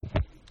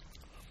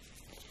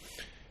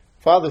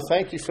Father,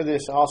 thank you for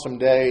this awesome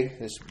day,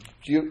 this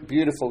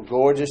beautiful,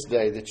 gorgeous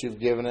day that you've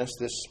given us,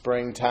 this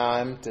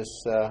springtime,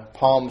 this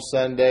Palm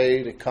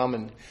Sunday, to come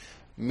and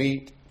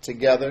meet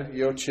together,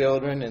 your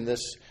children, in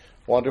this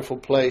wonderful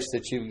place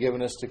that you've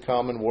given us to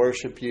come and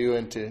worship you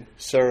and to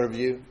serve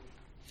you.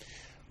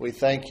 We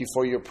thank you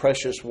for your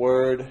precious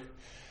word,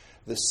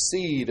 the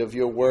seed of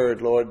your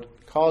word, Lord.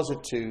 Cause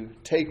it to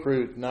take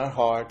root in our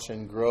hearts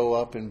and grow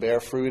up and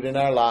bear fruit in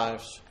our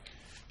lives,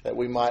 that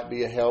we might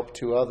be a help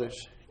to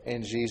others.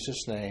 In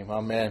Jesus' name,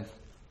 amen.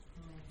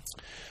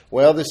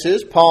 Well, this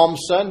is Palm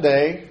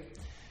Sunday.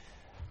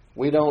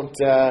 We don't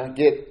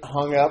get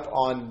hung up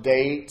on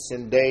dates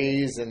and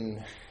days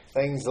and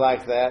things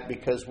like that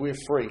because we're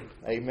free.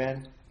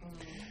 Amen.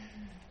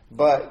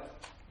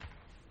 But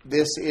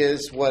this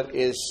is what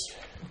is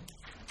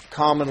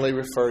commonly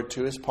referred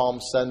to as Palm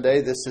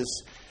Sunday. This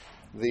is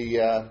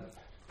the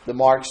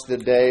marks the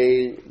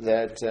day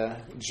that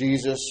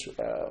Jesus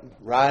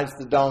rides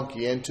the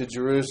donkey into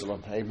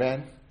Jerusalem.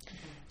 Amen.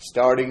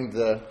 Starting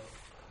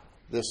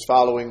this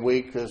following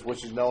week,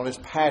 which is known as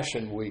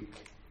Passion Week,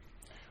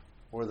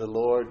 where the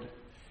Lord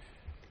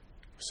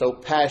so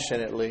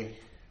passionately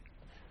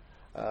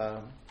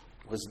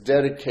was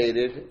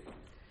dedicated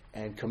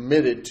and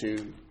committed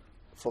to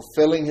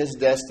fulfilling his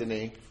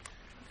destiny,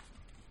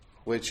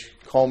 which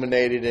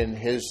culminated in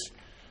his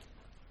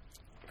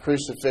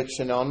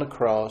crucifixion on the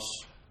cross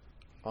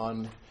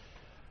on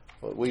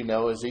what we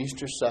know as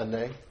Easter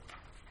Sunday,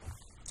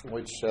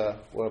 which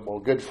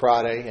Good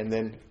Friday, and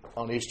then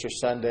on Easter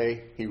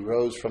Sunday he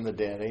rose from the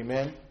dead.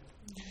 Amen.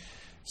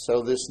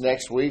 So this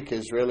next week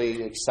is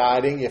really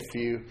exciting.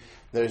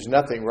 There's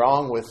nothing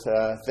wrong with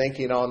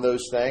thinking on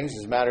those things.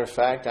 As a matter of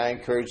fact, I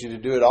encourage you to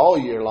do it all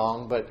year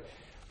long. But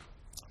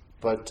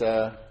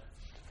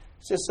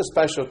it's just a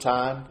special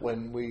time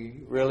when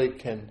we really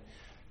can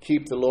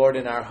keep the Lord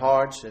in our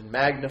hearts and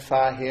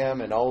magnify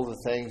Him and all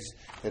the things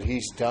that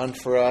He's done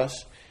for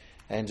us,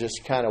 and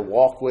just kind of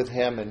walk with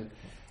Him and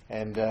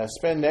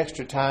spend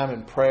extra time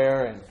in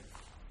prayer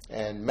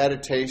and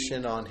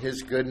meditation on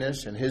His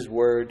goodness and His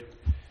Word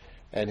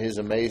and His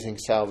amazing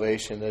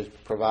salvation that's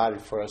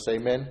provided for us.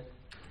 Amen.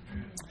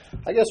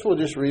 I guess we'll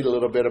just read a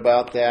little bit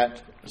about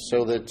that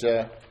so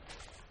that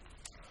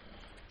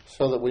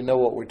we know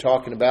what we're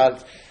talking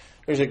about.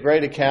 There's a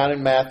great account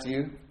in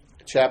Matthew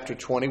chapter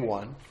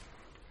 21.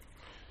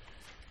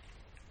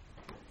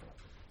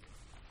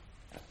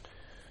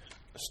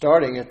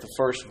 Starting at the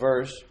first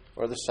verse,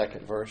 or the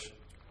second verse.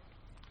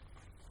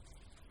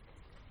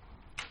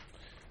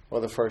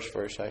 Well, the first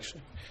verse,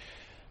 actually.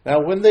 Now,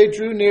 when they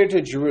drew near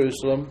to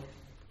Jerusalem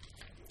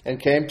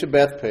and came to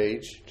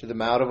Bethphage, to the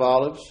Mount of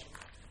Olives,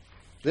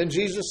 then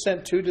Jesus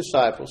sent 2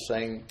 disciples,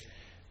 saying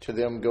to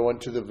them, "Go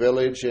into the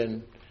village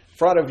in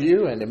front of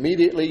you, and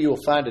immediately you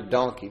will find a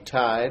donkey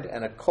tied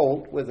and a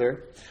colt with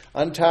her.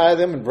 Untie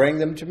them and bring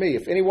them to me.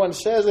 If anyone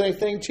says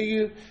anything to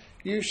you,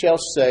 you shall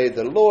say,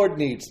 'The Lord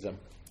needs them,'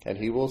 and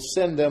He will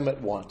send them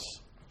at once."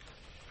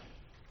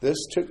 This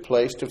took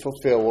place to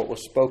fulfill what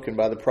was spoken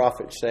by the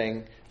prophet,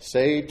 saying,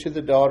 "Say to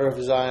the daughter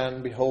of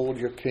Zion, Behold,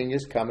 your king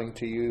is coming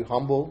to you,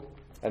 humble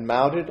and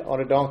mounted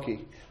on a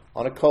donkey,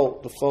 on a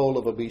colt, the foal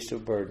of a beast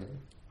of burden."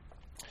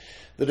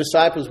 The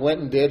disciples went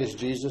and did as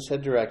Jesus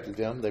had directed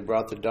them. They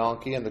brought the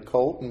donkey and the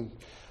colt and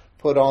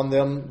put on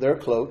them their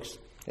cloaks,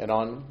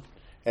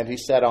 and He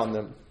sat on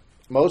them.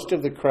 Most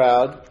of the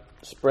crowd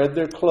spread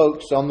their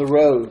cloaks on the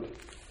road,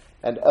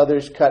 and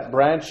others cut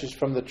branches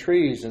from the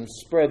trees and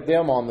spread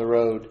them on the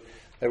road.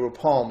 They were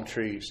palm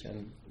trees,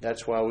 and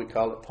that's why we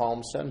call it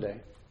Palm Sunday.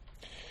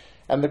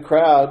 And the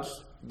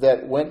crowds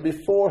that went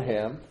before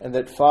Him and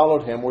that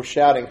followed Him were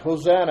shouting,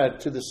 "Hosanna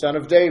to the Son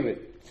of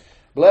David!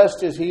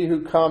 Blessed is He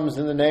who comes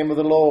in the name of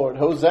the Lord!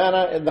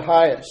 Hosanna in the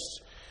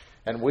highest!"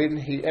 And when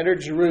He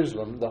entered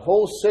Jerusalem, the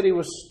whole city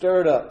was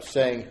stirred up,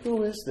 saying,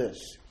 "Who is this?"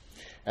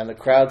 And the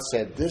crowd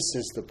said, "This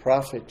is the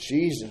prophet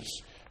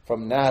Jesus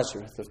from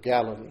Nazareth of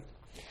Galilee."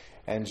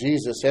 And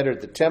Jesus entered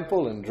the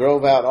temple and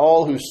drove out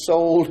all who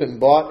sold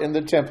and bought in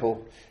the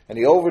temple. And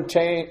He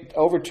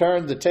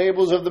overturned the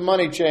tables of the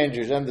money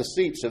changers and the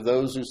seats of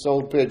those who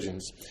sold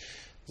pigeons.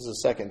 This is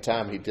the second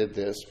time He did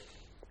this.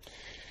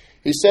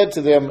 He said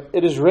to them,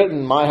 "It is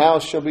written, 'My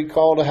house shall be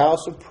called a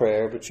house of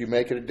prayer,' but you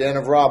make it a den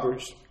of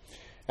robbers."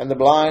 And the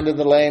blind and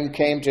the lame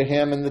came to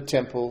Him in the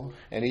temple,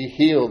 and He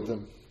healed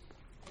them.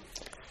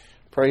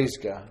 Praise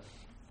God.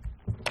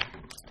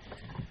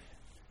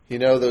 You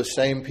know, those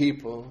same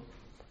people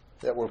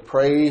that were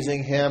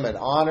praising Him and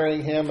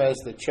honoring Him as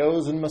the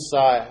chosen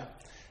Messiah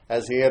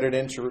as He entered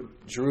into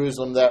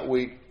Jerusalem that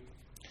week.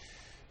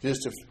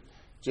 Just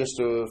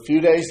a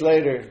few days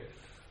later,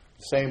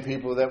 the same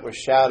people that were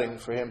shouting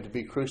for Him to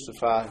be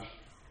crucified.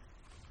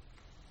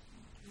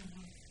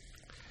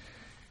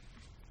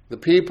 The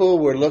people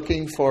were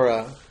looking for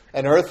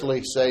an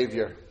earthly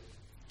Savior,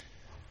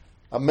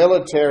 a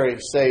military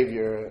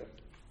Savior,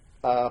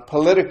 a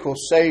political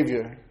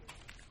Savior.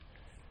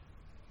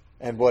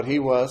 And what He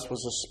was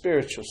a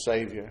spiritual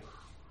Savior,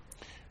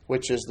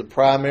 which is the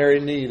primary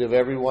need of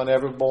everyone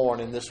ever born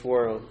in this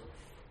world.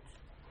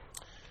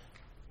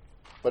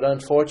 But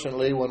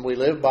unfortunately, when we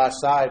live by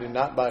sight and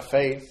not by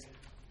faith,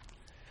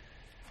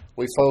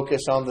 we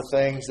focus on the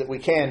things that we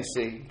can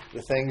see,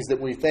 the things that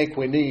we think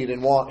we need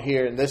and want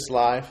here in this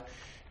life,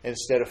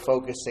 instead of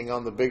focusing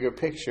on the bigger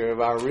picture of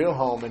our real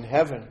home in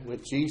heaven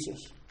with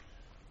Jesus.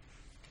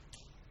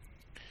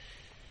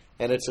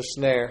 And it's a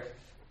snare.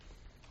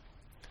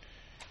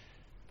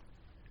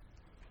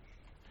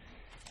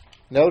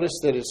 Notice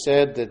that it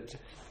said that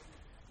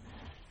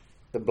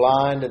the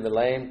blind and the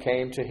lame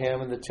came to him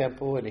in the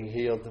temple and he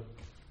healed them.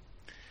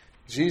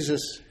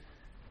 Jesus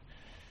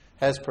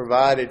has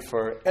provided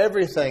for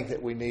everything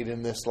that we need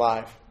in this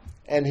life.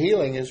 And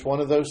healing is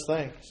one of those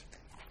things.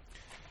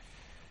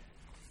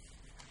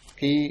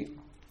 He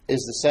is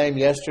the same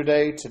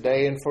yesterday,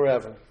 today, and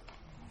forever.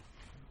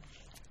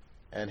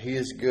 And He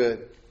is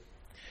good.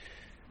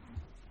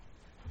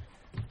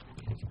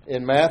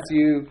 In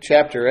Matthew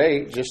chapter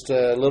 8, just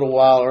a little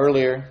while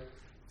earlier,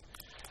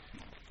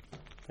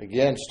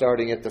 again,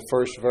 starting at the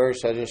first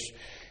verse, it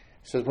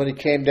says, when He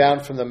came down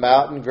from the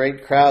mountain,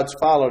 great crowds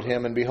followed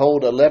Him, and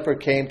behold, a leper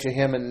came to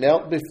Him and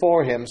knelt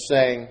before Him,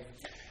 saying,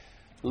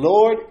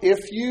 Lord,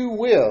 if you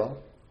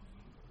will,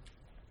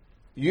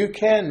 you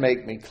can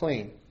make me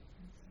clean.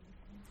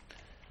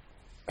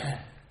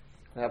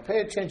 Now pay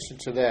attention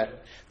to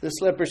that. This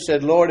leper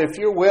said, Lord, if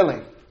you're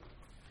willing,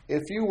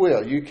 if you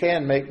will, you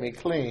can make me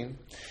clean.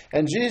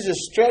 And Jesus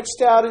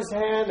stretched out His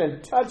hand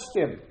and touched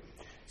him,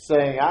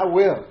 saying, I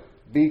will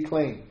be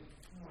clean.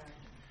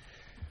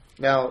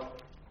 Now,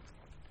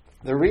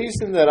 the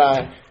reason that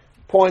I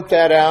point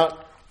that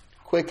out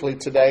quickly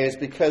today is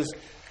because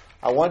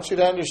I want you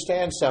to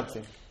understand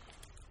something.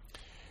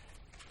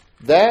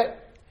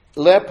 That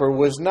leper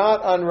was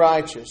not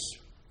unrighteous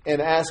in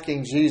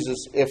asking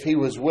Jesus if He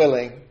was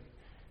willing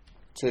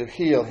to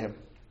heal him.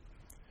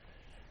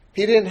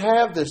 He didn't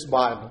have this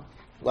Bible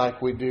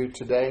like we do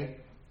today,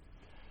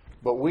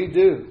 but we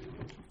do.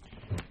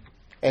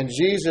 And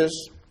Jesus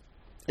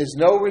is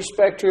no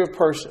respecter of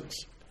persons.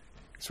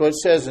 That's what it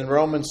says in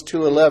Romans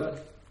 2:11.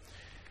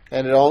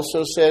 And it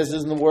also says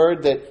in the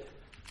Word that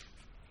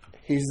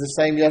He's the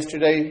same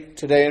yesterday,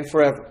 today, and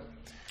forever.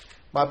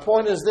 My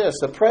point is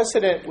this. A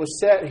precedent was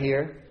set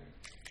here.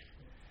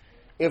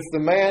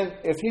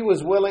 If he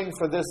was willing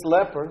for this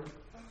leper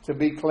to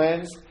be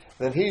cleansed,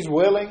 then He's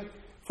willing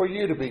for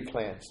you to be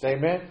cleansed.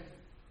 Amen?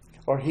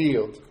 Or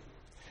healed.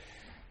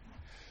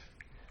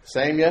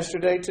 Same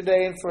yesterday,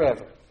 today, and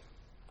forever.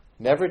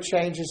 Never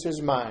changes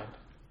His mind.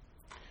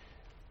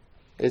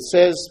 It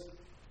says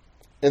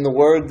in the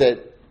Word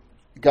that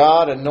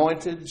God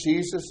anointed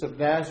Jesus of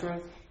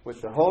Nazareth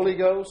with the Holy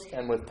Ghost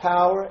and with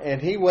power,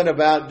 and He went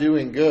about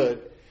doing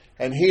good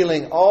and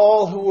healing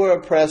all who were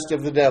oppressed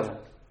of the devil.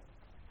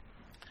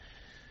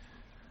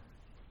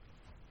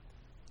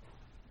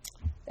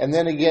 And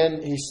then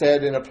again, He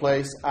said in a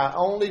place, I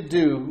only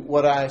do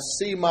what I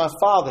see my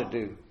Father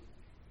do.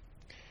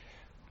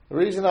 The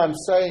reason I'm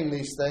saying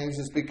these things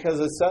is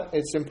because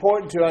it's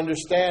important to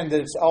understand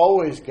that it's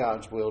always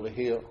God's will to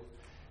heal.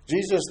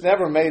 Jesus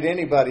never made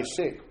anybody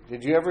sick.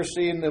 Did you ever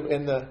see in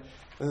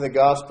the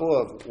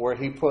gospel of where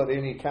He put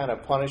any kind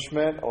of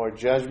punishment or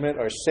judgment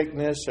or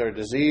sickness or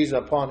disease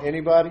upon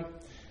anybody?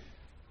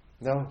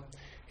 No.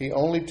 He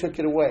only took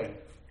it away.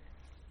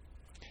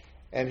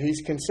 And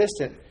He's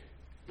consistent.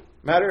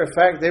 Matter of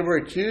fact, they were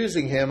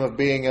accusing Him of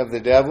being of the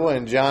devil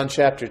in John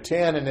chapter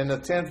 10. And in the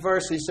 10th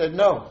verse, He said,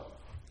 no.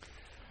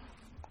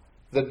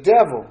 The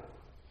devil,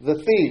 the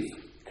thief,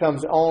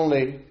 comes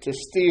only to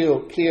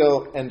steal,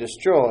 kill, and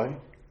destroy.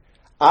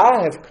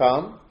 I have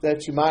come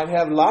that you might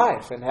have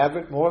life and have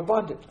it more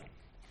abundantly.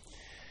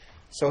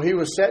 So He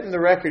was setting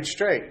the record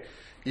straight.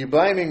 You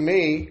blaming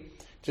me,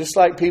 just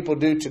like people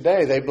do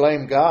today. They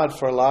blame God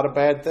for a lot of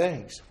bad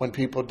things. When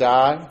people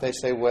die, they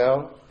say,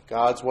 well,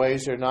 God's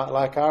ways are not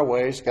like our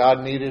ways.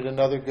 God needed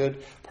another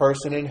good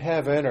person in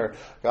heaven, or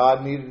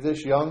God needed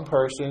this young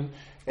person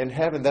in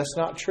heaven. That's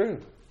not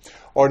true.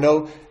 Or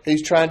no,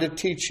 He's trying to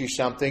teach you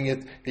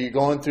something. You're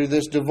going through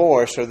this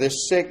divorce or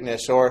this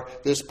sickness or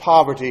this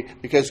poverty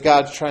because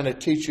God's trying to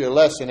teach you a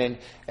lesson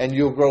and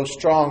you'll grow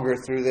stronger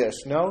through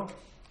this. No,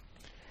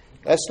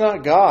 that's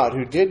not God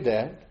who did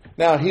that.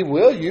 Now, He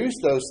will use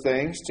those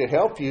things to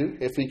help you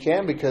if He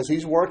can, because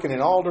He's working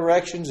in all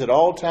directions at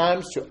all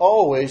times to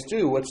always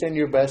do what's in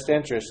your best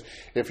interest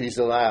if He's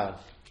allowed.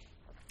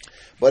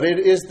 But it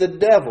is the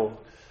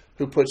devil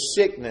who puts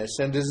sickness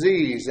and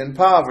disease and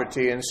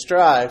poverty and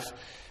strife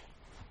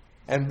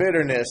and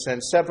bitterness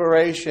and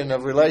separation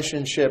of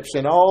relationships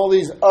and all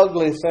these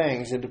ugly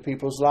things into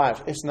people's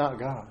lives. It's not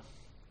God.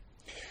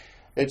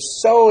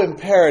 It's so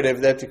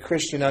imperative that the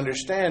Christian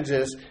understands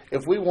is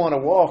if we want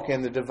to walk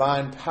in the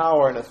divine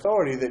power and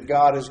authority that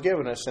God has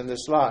given us in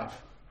this life.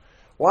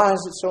 Why is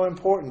it so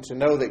important to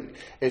know that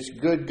it's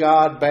good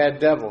God, bad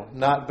devil?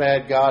 Not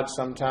bad God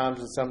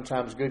sometimes and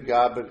sometimes good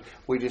God, but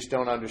we just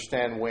don't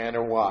understand when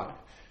or why.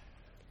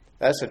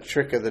 That's a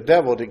trick of the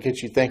devil to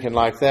get you thinking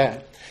like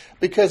that.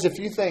 Because if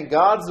you think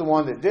God's the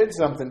one that did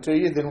something to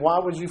you, then why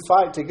would you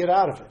fight to get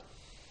out of it?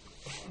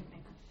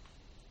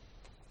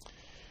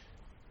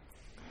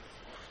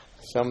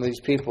 Some of these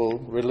people,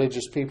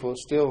 religious people,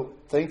 still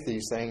think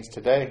these things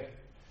today.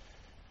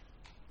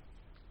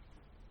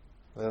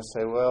 They'll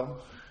say,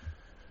 well,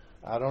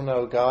 I don't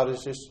know, God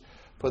has just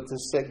put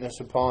this sickness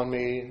upon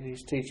me.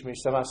 He's teaching me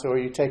something. I say, are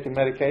you taking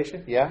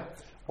medication? Yeah.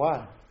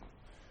 Why?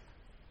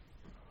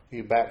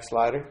 You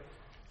backslider.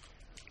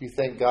 You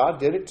think God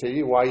did it to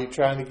you. Why are you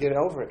trying to get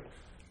over it?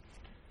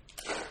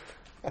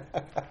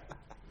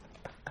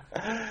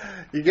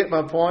 You get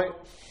my point?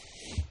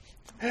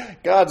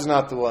 God's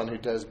not the one who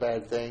does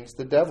bad things.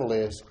 The devil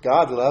is.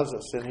 God loves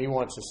us and He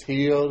wants us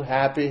healed,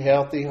 happy,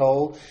 healthy,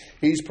 whole.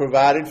 He's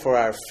provided for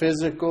our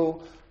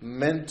physical,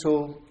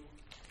 mental,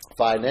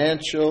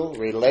 financial,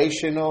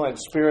 relational, and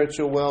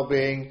spiritual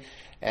well-being.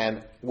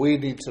 And we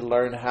need to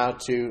learn how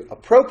to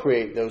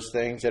appropriate those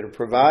things that are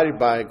provided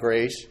by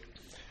grace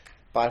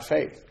by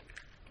faith.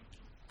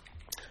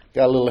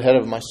 Got a little ahead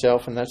of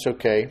myself, and that's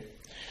okay.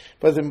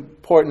 But the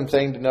important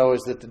thing to know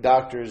is that the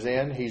doctor is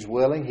in. He's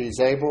willing. He's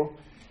able.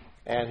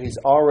 And He's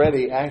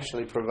already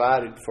actually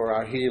provided for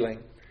our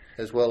healing,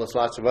 as well as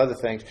lots of other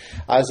things.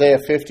 Isaiah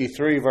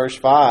 53 verse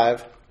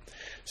 5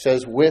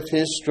 says, with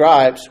His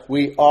stripes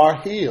we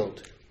are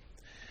healed.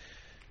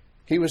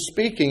 He was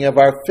speaking of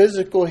our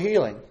physical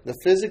healing, the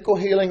physical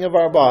healing of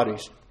our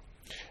bodies.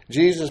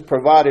 Jesus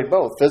provided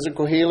both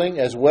physical healing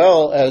as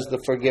well as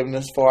the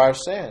forgiveness for our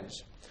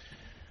sins.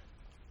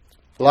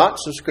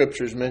 Lots of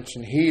scriptures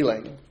mention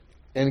healing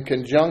in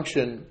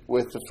conjunction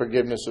with the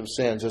forgiveness of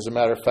sins, as a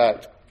matter of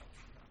fact.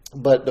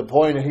 But the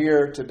point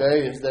here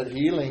today is that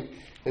healing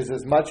is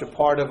as much a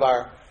part of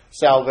our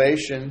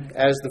salvation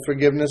as the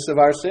forgiveness of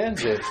our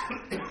sins is.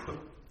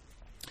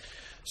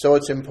 So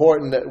it's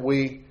important that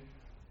we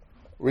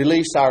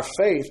release our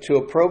faith to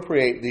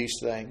appropriate these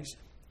things.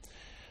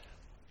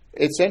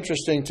 It's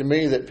interesting to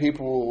me that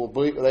people will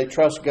believe, they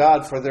trust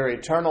God for their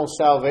eternal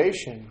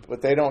salvation,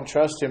 but they don't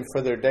trust Him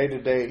for their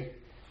day-to-day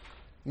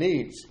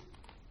needs.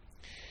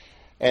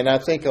 And I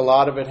think a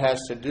lot of it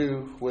has to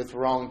do with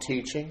wrong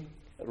teaching,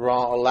 a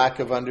lack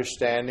of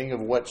understanding of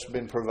what's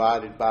been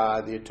provided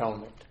by the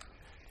atonement,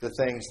 the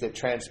things that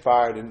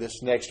transpired in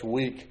this next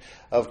week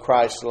of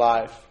Christ's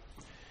life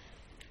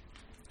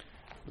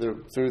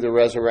through the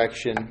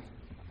resurrection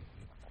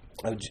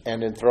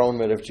and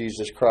enthronement of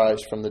Jesus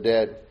Christ from the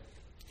dead.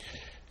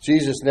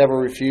 Jesus never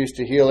refused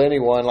to heal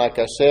anyone, like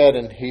I said,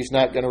 and He's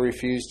not going to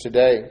refuse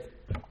today.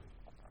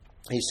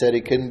 He said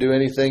He couldn't do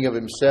anything of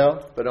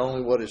Himself, but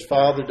only what His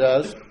Father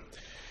does.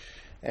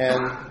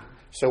 And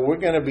so we're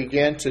going to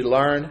begin to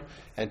learn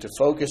and to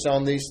focus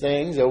on these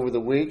things over the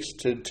weeks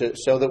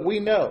so that we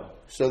know,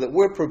 so that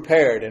we're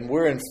prepared and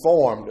we're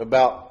informed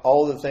about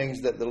all the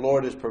things that the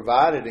Lord has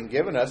provided and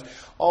given us,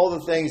 all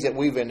the things that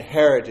we've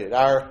inherited,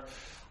 our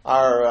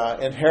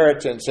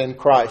inheritance in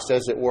Christ,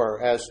 as it were,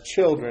 as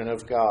children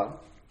of God,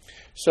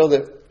 so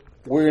that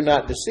we're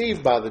not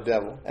deceived by the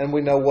devil and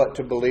we know what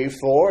to believe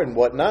for and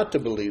what not to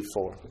believe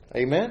for.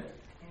 Amen?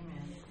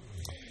 Amen.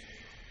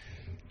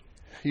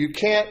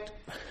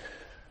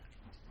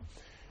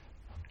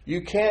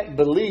 You can't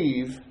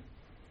believe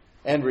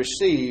and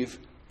receive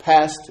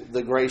past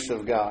the grace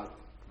of God.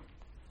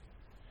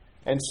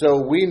 And so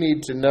we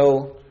need to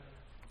know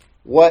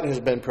what has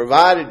been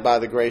provided by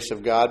the grace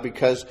of God,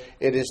 because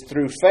it is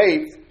through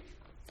faith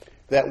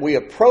that we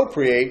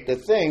appropriate the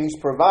things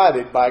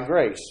provided by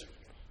grace.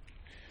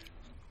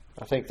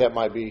 I think that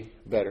might be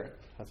better.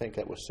 I think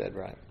that was said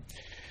right.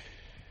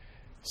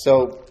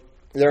 So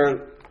there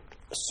are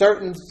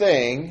certain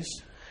things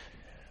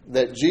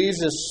that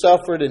Jesus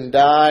suffered and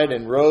died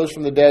and rose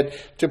from the dead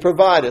to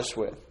provide us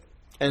with.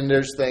 And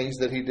there's things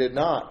that He did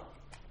not.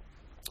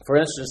 For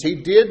instance, He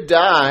did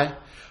die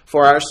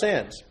for our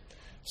sins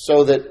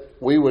so that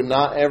we would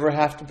not ever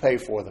have to pay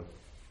for them.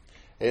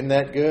 Isn't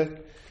that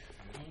good?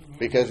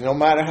 Because no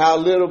matter how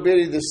little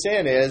bitty the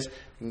sin is,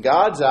 in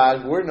God's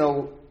eyes, we're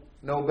no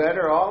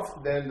better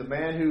off than the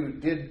man who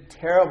did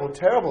terrible,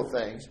 terrible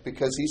things,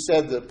 because He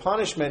said the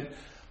punishment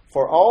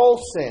for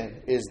all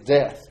sin is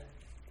death.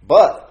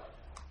 But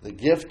the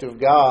gift of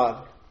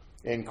God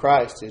in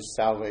Christ is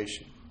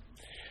salvation.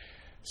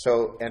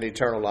 So, and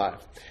eternal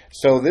life.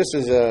 So this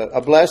is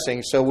a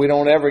blessing, so we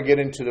don't ever get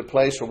into the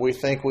place where we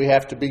think we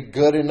have to be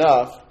good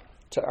enough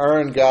to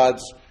earn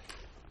God's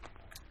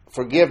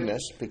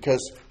forgiveness,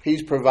 because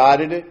He's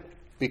provided it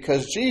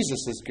because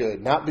Jesus is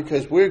good, not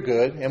because we're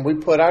good, and we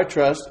put our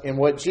trust in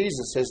what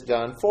Jesus has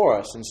done for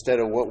us instead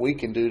of what we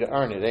can do to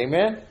earn it.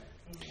 Amen?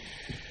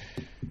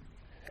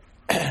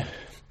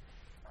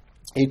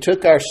 He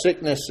took our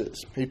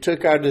sicknesses. He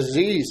took our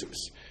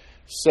diseases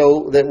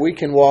so that we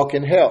can walk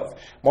in health.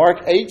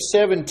 Mark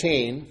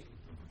 8:17,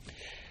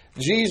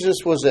 Jesus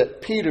was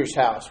at Peter's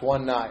house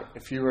one night,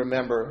 if you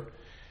remember,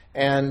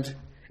 and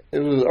it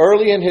was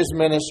early in His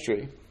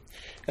ministry.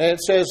 And it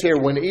says here,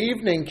 when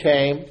evening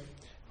came,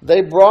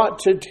 they brought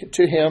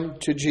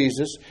to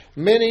Jesus,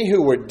 many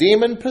who were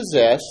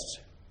demon-possessed,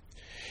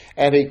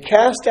 and He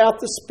cast out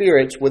the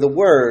spirits with a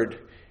word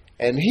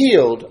and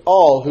healed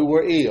all who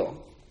were ill.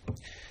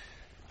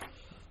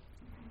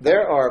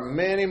 There are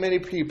many, many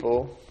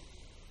people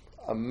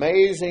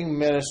amazing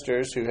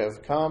ministers who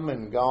have come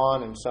and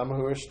gone, and some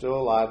who are still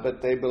alive,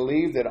 but they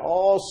believe that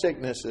all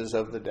sickness is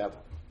of the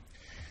devil.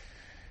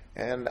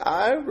 And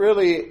I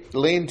really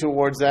lean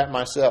towards that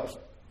myself.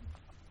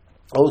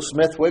 Old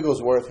Smith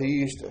Wigglesworth, he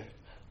used to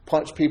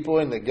punch people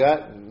in the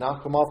gut and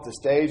knock them off the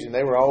stage, and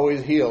they were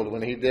always healed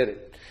when he did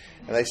it.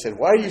 And they said,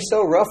 "Why are you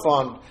so rough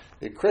on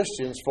the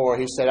Christians for?"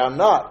 He said, "I'm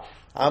not.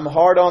 I'm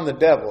hard on the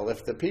devil.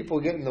 If the people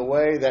get in the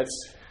way,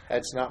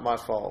 that's not my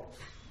fault."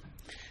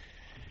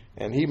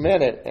 And he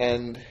meant it.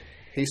 And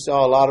he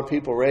saw a lot of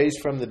people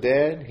raised from the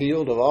dead,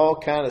 healed of all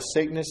kind of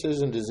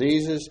sicknesses and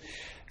diseases.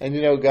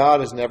 And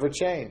God has never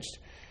changed.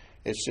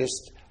 It's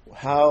just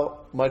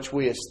how much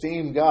we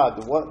esteem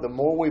God. The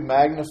more we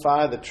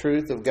magnify the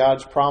truth of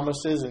God's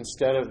promises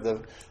instead of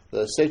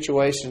the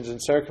situations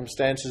and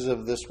circumstances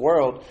of this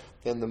world,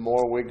 then the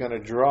more we're going to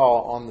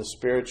draw on the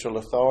spiritual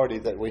authority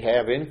that we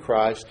have in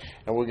Christ,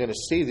 and we're going to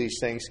see these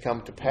things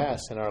come to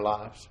pass in our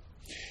lives.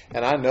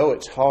 And I know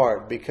it's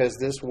hard because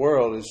this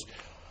world is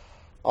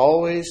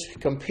always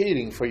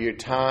competing for your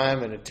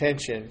time and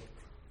attention,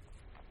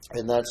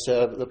 and that's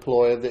the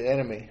ploy of the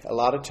enemy. A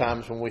lot of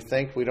times when we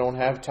think we don't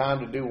have time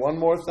to do one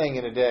more thing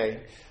in a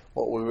day,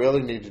 what we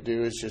really need to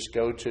do is just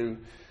go to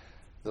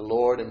the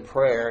Lord in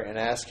prayer and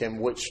ask Him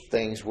which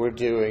things we're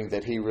doing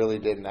that He really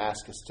didn't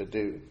ask us to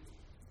do.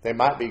 They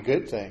might be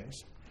good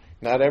things.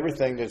 Not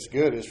everything that's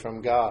good is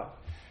from God,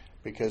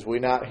 because we're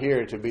not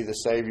here to be the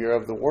Savior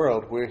of the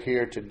world. We're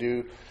here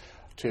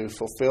to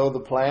fulfill the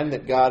plan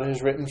that God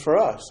has written for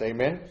us.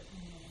 Amen?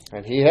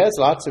 And He has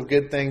lots of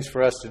good things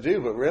for us to do,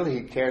 but really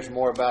He cares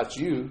more about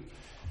you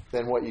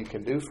than what you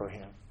can do for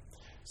Him.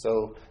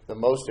 So the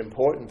most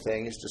important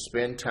thing is to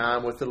spend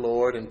time with the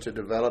Lord and to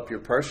develop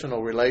your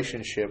personal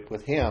relationship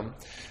with Him,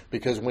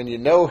 because when you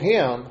know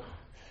Him,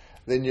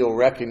 then you'll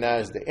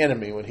recognize the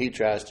enemy when he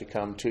tries to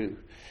come too.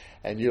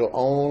 And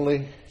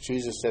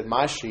Jesus said,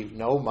 "My sheep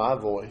know my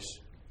voice,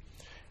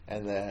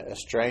 and a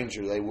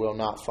stranger they will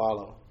not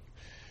follow."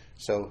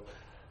 So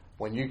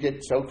when you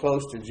get so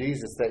close to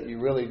Jesus that you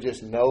really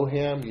just know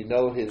Him, you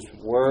know His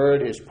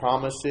word, His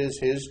promises,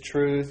 His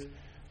truth,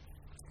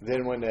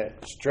 then when the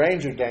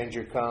stranger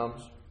danger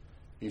comes,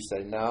 you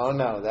say,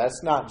 no,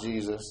 that's not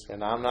Jesus,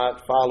 and I'm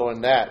not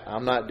following that.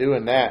 I'm not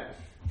doing that.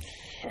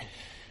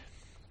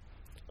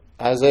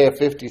 Isaiah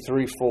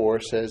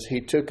 53:4 says,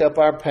 "He took up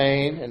our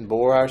pain and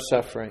bore our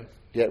suffering,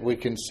 yet we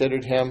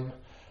considered Him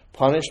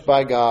punished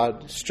by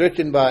God,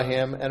 stricken by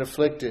Him, and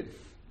afflicted."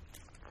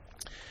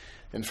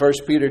 In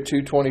 1 Peter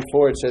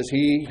 2:24 it says,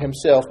 "He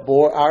Himself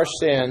bore our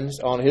sins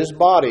on His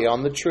body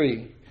on the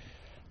tree,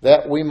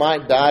 that we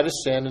might die to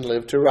sin and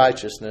live to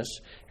righteousness.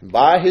 And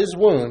by His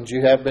wounds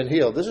you have been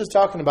healed." This is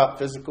talking about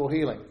physical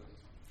healing.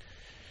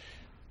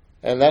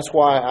 And that's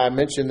why I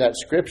mentioned that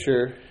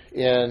scripture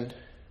in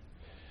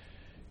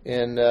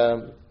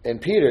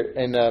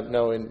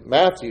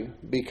Matthew,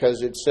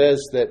 because it says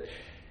that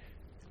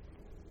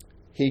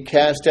He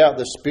cast out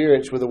the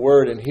spirits with a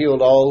word and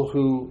healed all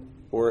who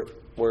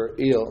were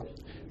ill.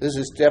 This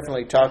is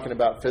definitely talking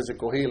about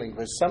physical healing,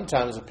 because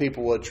sometimes the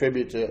people will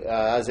attribute to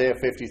Isaiah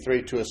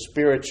 53 to a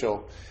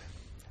spiritual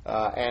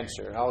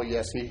answer. Oh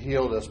yes, He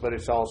healed us, but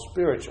it's all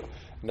spiritual.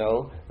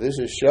 No, this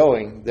is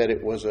showing that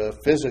it was a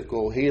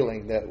physical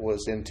healing that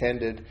was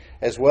intended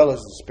as well as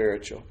the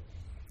spiritual.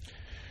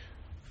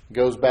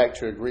 Goes back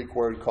to a Greek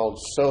word called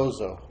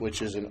sozo,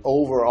 which is an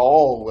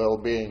overall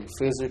well-being,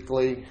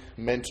 physically,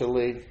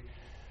 mentally,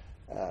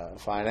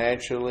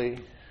 financially,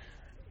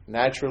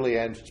 naturally,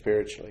 and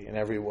spiritually, in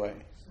every way.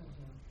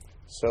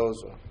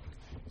 Sozo.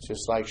 It's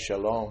just like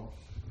shalom,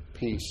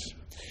 peace.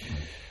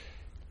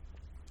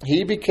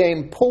 He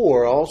became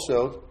poor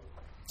also,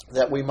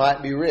 that we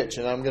might be rich.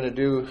 And I'm going to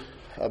do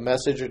a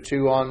message or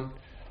two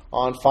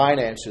on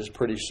finances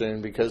pretty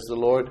soon, because the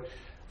Lord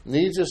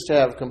needs us to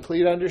have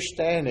complete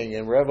understanding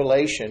and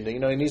revelation. He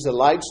needs the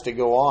lights to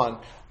go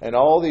on and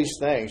all these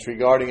things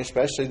regarding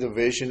especially the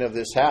vision of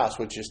this house,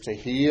 which is to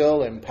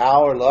heal,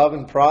 empower, love,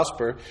 and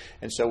prosper.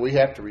 And so we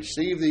have to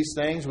receive these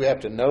things. We have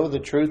to know the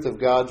truth of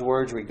God's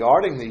words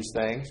regarding these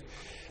things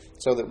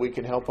so that we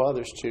can help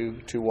others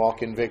to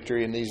walk in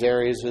victory in these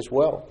areas as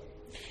well.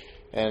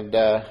 And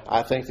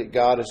I think that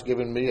God has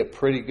given me a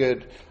pretty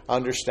good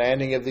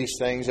understanding of these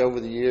things over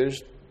the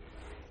years.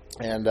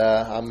 And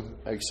I'm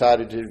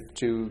excited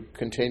to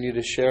continue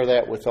to share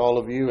that with all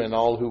of you and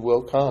all who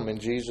will come. In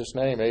Jesus'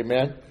 name,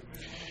 amen.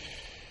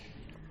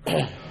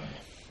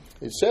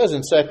 It says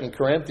in 2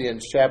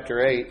 Corinthians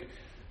chapter 8,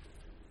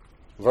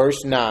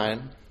 verse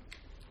 9,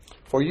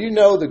 "For you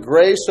know the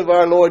grace of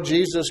our Lord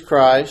Jesus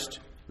Christ,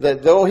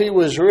 that though He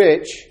was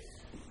rich,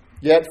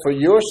 yet for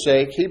your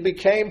sake He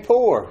became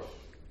poor,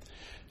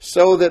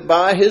 so that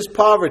by His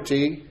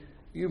poverty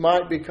you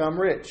might become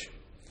rich."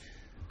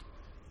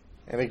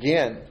 And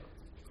again,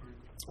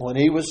 when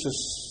He was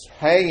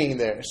hanging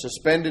there,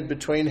 suspended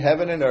between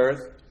heaven and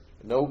earth,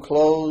 no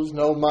clothes,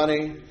 no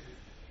money,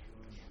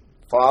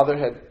 Father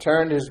had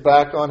turned His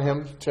back on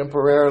Him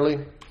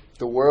temporarily.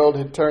 The world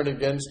had turned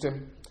against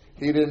Him.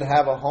 He didn't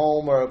have a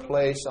home or a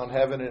place in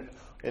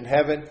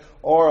heaven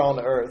or on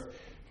earth.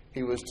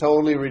 He was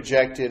totally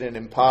rejected and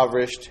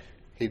impoverished.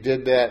 He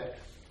did that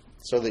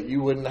so that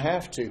you wouldn't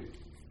have to.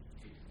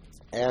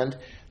 And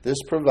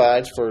this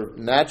provides for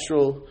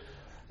natural,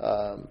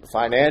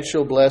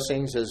 financial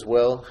blessings as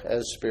well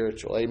as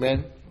spiritual.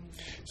 Amen?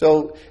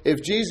 So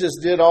if Jesus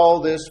did all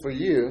this for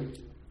you,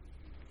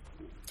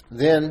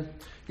 then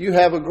you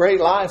have a great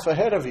life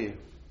ahead of you.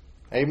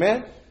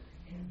 Amen?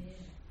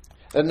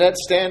 Doesn't that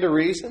stand to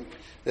reason?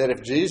 That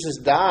if Jesus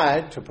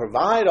died to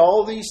provide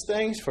all these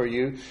things for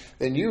you,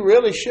 then you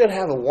really should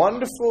have a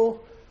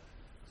wonderful,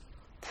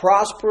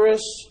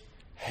 prosperous,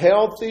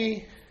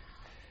 healthy,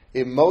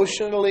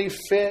 emotionally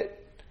fit,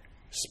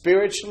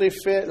 spiritually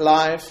fit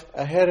life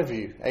ahead of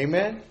you.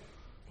 Amen?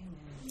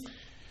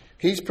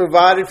 He's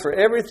provided for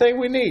everything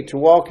we need to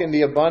walk in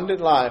the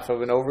abundant life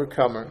of an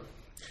overcomer.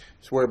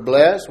 So we're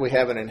blessed. We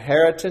have an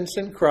inheritance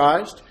in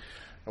Christ.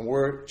 And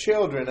we're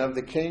children of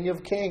the King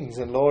of Kings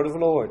and Lord of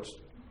Lords.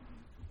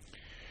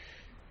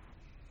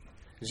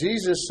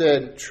 Jesus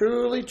said,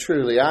 "Truly,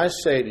 truly, I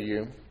say to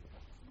you,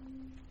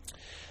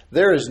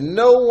 there is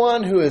no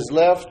one who has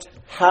left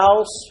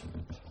house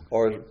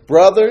or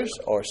brothers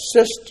or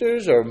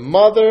sisters or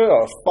mother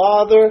or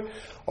father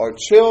or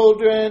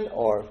children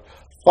or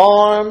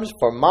farms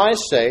for my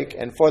sake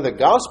and for the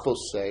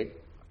gospel's sake,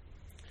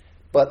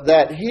 but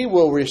that he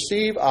will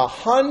receive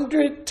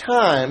 100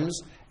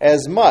 times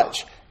as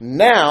much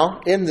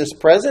now in this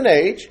present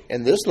age,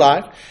 in this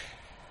life,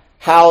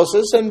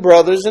 houses and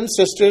brothers and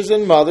sisters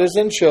and mothers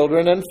and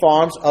children and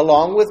farms,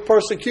 along with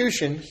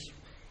persecutions,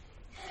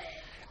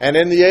 and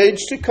in the age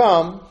to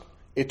come,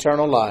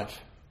 eternal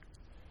life.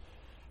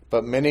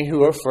 But many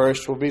who are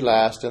first will be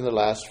last, and the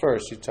last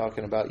first." He's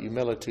talking about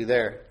humility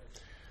there.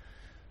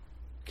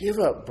 Give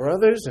up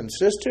brothers and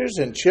sisters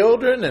and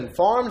children and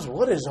farms?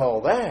 What is all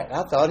that?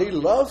 I thought he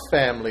loved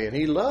family and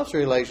he loves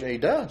relation. He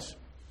does.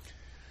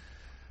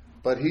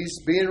 But he's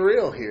being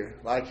real here,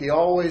 like he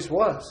always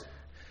was.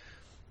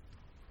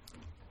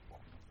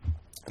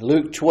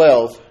 Luke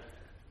 12,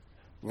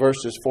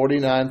 verses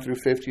 49 through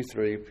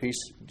 53.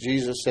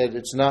 Jesus said,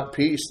 "It's not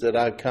peace that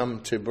I've come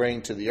to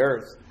bring to the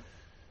earth,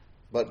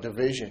 but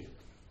division."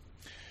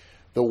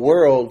 The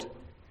world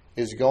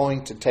is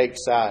going to take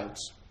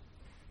sides.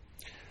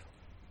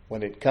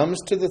 When it comes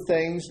to the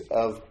things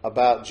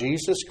about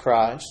Jesus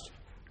Christ,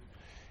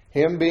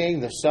 Him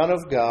being the Son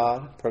of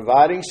God,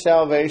 providing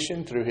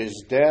salvation through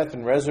His death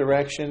and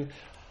resurrection,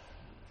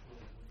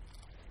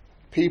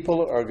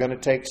 people are going to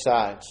take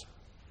sides.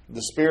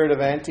 The spirit of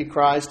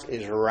Antichrist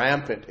is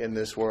rampant in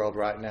this world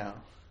right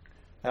now.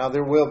 Now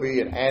there will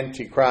be an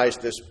Antichrist,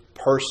 this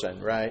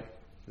person, right?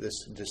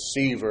 This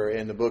deceiver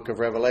in the book of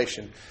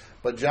Revelation.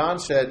 But John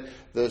said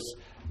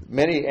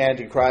many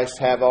Antichrists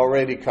have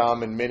already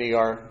come and many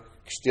are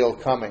still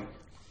coming.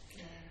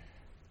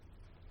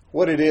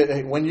 What it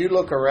is, when you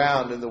look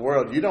around in the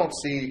world, you don't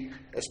see,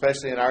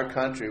 especially in our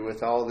country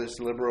with all this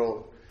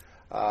liberal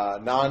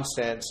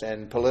nonsense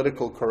and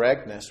political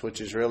correctness,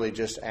 which is really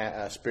just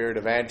a spirit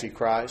of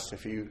Antichrist.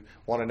 If you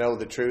want to know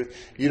the truth,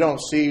 you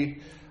don't see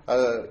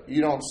a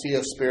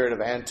spirit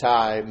of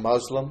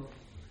anti-Muslim.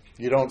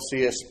 You don't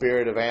see a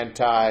spirit of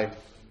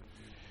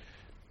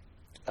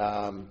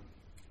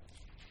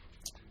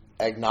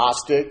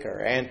anti-agnostic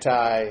or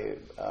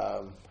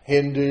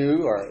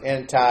anti-Hindu or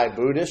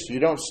anti-Buddhist. You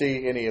don't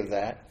see any of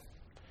that.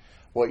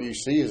 What you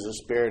see is a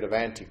spirit of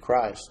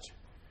Antichrist.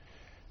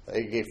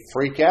 They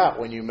freak out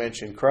when you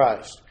mention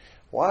Christ.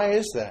 Why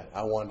is that,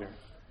 I wonder?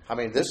 I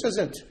mean, this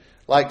isn't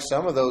like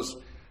some of those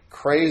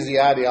crazy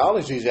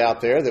ideologies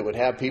out there that would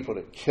have people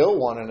to kill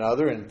one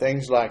another and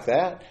things like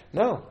that.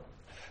 No.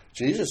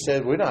 Jesus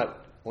said we're not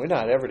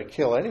ever to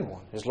kill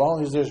anyone. As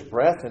long as there's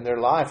breath in their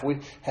life, we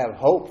have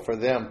hope for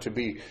them to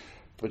be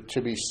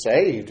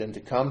saved and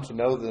to come to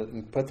know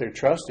and put their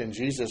trust in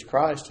Jesus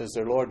Christ as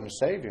their Lord and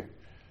Savior.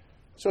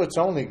 So it's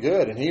only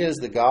good, and He is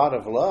the God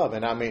of love.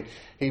 And I mean,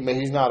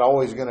 He's not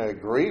always going to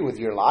agree with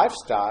your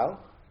lifestyle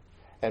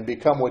and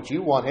become what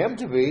you want Him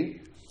to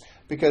be,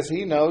 because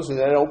He knows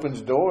that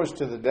opens doors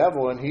to the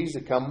devil, and He's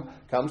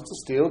comes to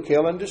steal,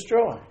 kill, and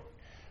destroy.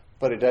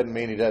 But it doesn't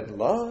mean He doesn't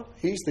love.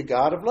 He's the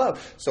God of love.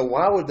 So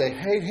why would they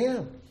hate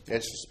Him?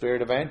 It's the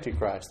spirit of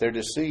Antichrist. They're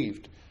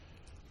deceived.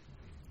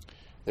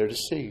 They're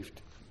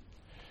deceived.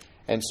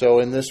 And so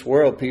in this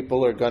world,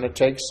 people are going to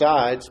take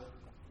sides.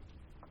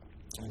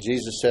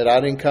 Jesus said, "I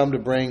didn't come to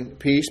bring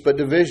peace, but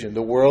division."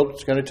 The world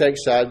is going to take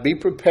sides. Be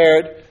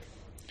prepared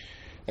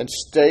and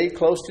stay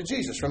close to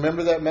Jesus.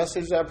 Remember that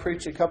message I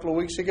preached a couple of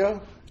weeks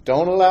ago?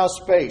 Don't allow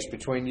space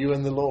between you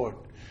and the Lord,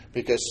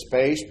 because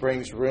space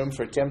brings room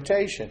for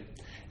temptation.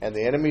 And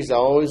the enemy's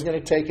always going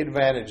to take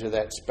advantage of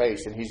that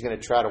space, and he's going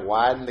to try to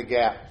widen the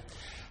gap.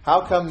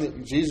 How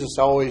come Jesus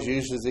always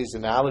uses these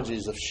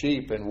analogies of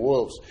sheep and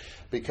wolves?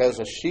 Because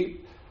a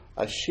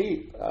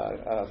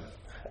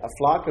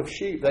flock of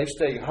sheep, they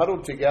stay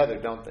huddled together,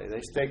 don't they?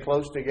 They stay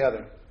close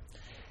together.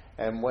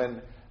 And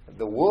when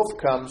the wolf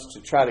comes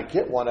to try to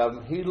get one of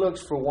them, he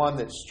looks for one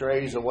that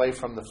strays away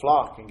from the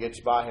flock and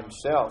gets by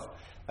himself.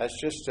 That's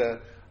just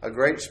a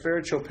great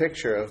spiritual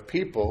picture of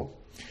people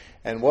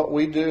and what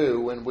we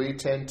do when we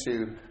tend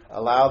to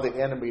allow the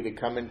enemy to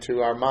come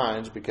into our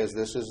minds, because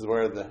this is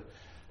where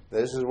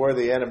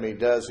the enemy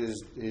does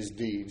his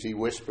deeds. He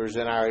whispers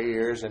in our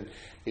ears, and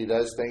he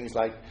does things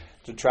like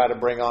to try to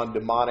bring on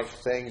demonic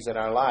things in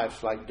our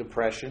lives, like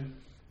depression,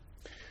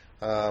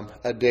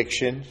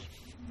 addiction,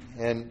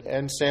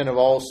 and sin of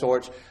all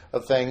sorts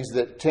of things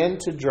that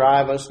tend to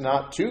drive us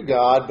not to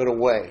God but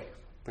away,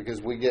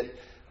 because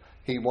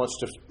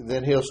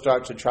then he'll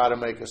start to try to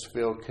make us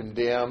feel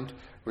condemned,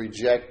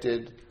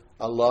 rejected,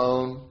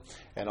 alone,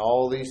 and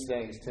all these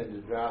things tend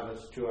to drive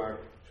us to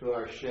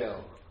our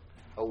shell,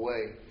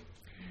 away.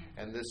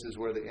 And this is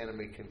where the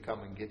enemy can come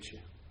and get you.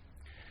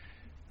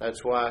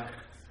 That's why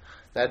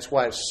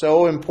it's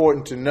so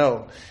important to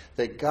know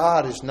that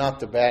God is not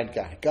the bad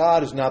guy.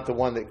 God is not the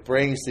one that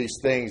brings these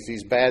things,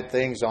 these bad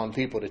things on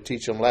people to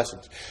teach them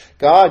lessons.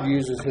 God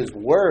uses His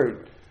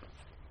Word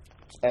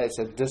as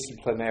a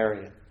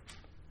disciplinarian.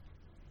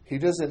 He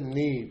doesn't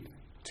need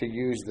to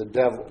use the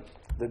devil.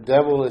 The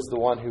devil is the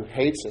one who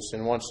hates us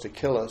and wants to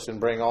kill us and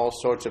bring all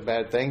sorts of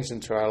bad things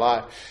into our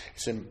life.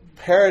 It's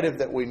imperative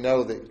that we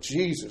know that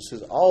Jesus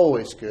is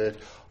always good,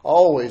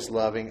 always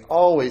loving,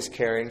 always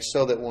caring,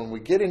 so that when we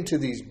get into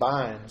these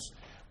binds,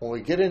 when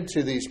we get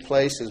into these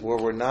places where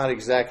we're not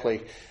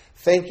exactly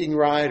thinking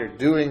right or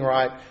doing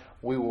right,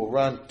 we will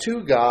run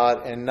to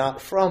God and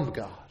not from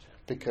God,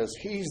 because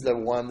He's the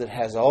one that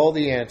has all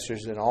the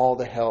answers and all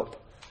the help.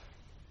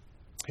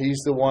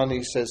 He's the one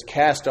who says,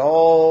 cast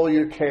all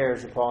your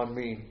cares upon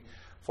me,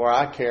 for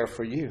I care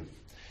for you.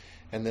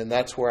 And then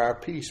that's where our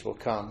peace will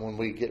come, when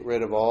we get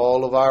rid of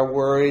all of our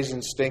worries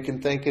and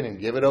stinking thinking and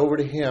give it over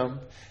to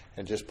Him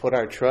and just put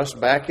our trust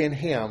back in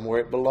Him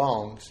where it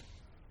belongs.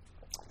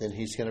 Then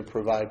He's going to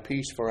provide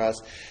peace for us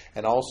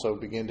and also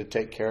begin to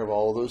take care of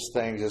all those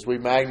things. As we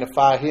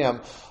magnify Him,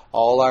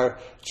 all our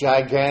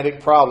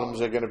gigantic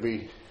problems are going to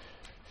be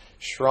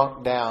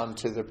shrunk down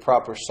to the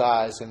proper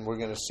size, and we're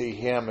going to see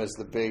Him as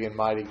the big and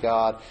mighty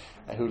God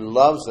who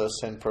loves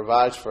us and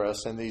provides for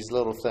us, and these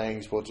little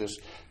things will just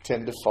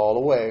tend to fall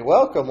away.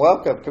 Welcome,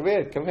 come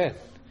in.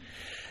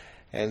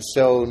 And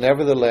so,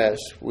 nevertheless,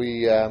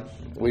 we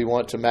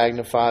want to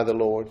magnify the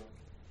Lord.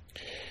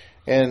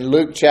 In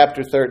Luke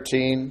chapter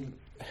 13,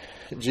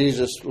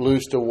 Jesus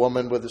loosed a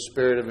woman with a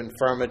spirit of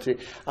infirmity.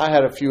 I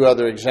had a few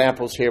other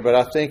examples here, but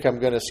I think I'm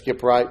going to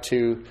skip right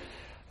to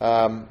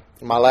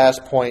my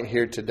last point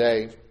here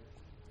today.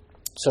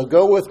 So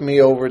go with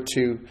me over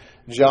to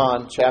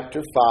John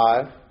chapter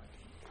 5.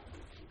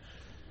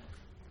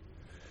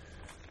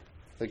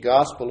 The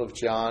Gospel of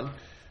John,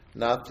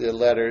 not the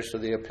letters or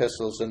the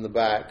epistles in the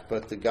back,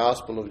 but the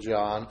Gospel of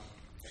John,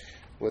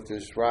 which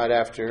is right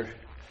after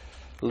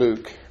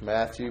Luke.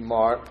 Matthew,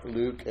 Mark,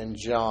 Luke, and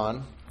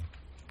John.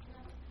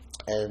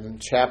 And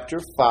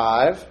chapter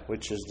 5,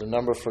 which is the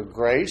number for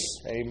grace.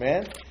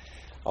 Amen.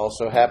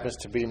 Also happens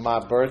to be my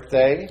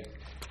birthday.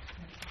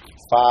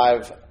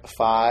 5,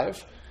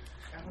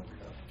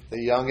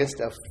 the youngest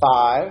of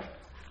 5,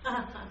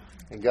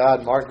 and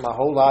God marked my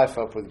whole life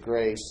up with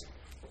grace.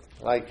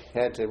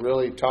 Had to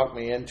really talk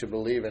me into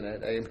believing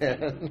it.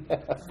 Amen.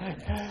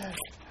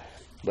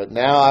 But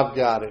now I've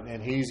got it,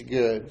 and He's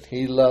good.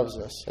 He loves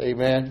us.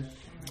 Amen.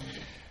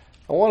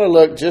 I want to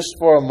look just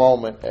for a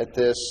moment at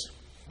this,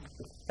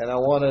 and I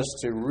want us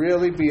to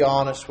really be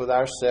honest with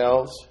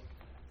ourselves.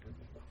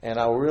 And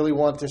I really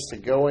want this to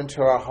go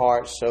into our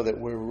hearts so that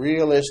we're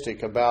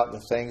realistic about the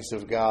things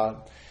of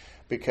God.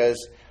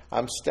 Because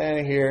I'm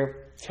standing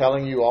here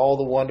telling you all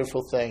the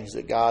wonderful things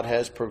that God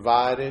has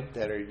provided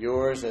that are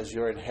yours as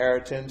your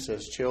inheritance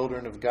as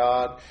children of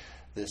God.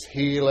 This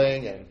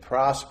healing and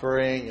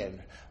prospering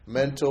and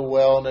mental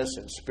wellness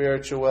and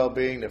spiritual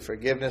well-being, the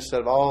forgiveness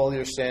of all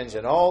your sins,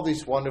 and all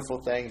these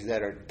wonderful things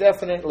that are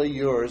definitely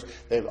yours.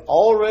 They've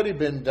already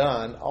been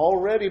done,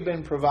 already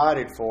been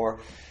provided for.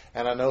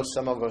 And I know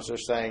some of us are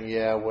saying,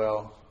 yeah,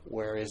 well,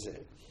 where is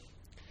it?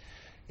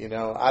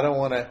 I don't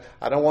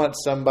want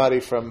somebody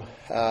from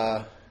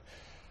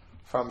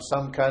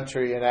some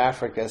country in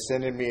Africa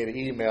sending me an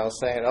email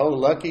saying, oh,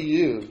 lucky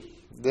you,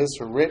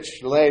 this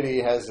rich lady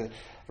has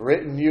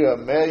written you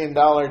 $1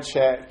 million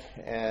check,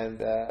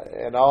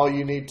 and all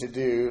you need to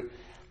do,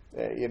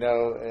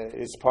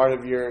 it's part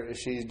of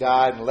she's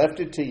died and left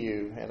it to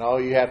you, and all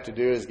you have to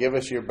do is give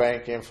us your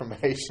bank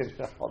information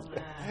and all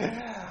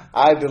that.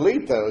 I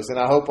delete those, and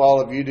I hope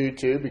all of you do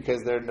too,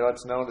 because they're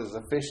what's known as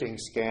a phishing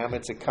scam.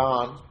 It's a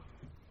con,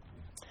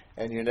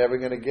 and you're never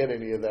going to get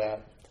any of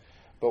that.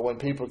 But when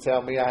people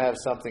tell me I have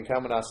something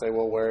coming, I say,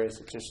 well, where is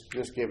it?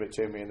 Just give it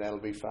to me, and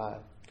that'll be fine.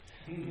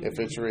 If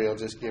it's real,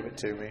 just give it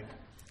to me.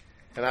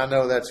 And I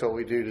know that's what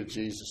we do to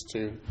Jesus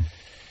too.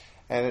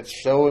 And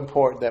it's so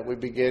important that we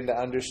begin to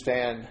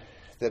understand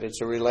that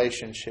it's a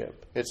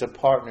relationship. It's a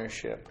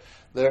partnership.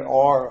 There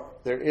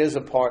is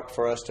a part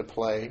for us to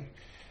play.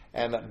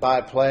 And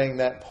by playing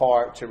that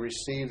part to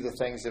receive the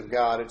things of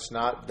God,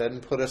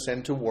 doesn't put us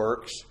into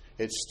works.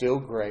 It's still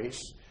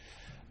grace.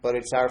 But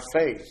it's our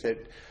faith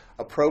that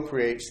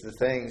appropriates the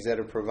things that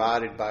are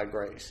provided by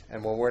grace.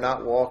 And when we're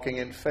not walking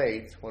in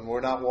faith, when we're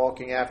not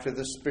walking after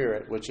the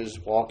Spirit, which is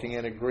walking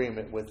in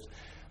agreement with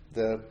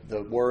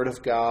the Word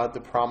of God,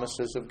 the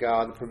promises of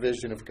God, the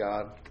provision of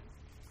God,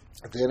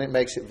 then it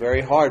makes it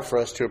very hard for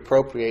us to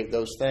appropriate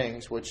those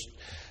things which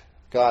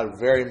God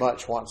very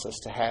much wants us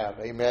to have.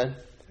 Amen?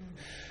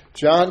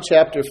 John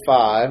chapter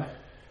 5,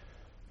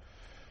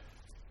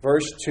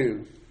 verse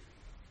 2.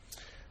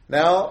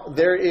 Now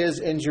there is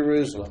in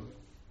Jerusalem,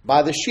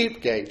 by the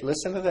sheep gate.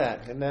 Listen to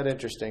that. Isn't that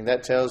interesting?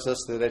 That tells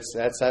us that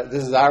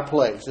this is our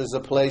place. This is a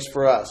place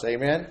for us.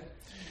 Amen?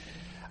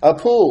 A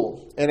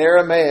pool in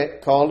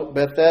Aramaic called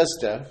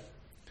Bethesda,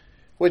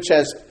 which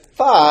has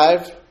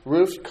 5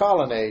 roofed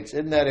colonnades.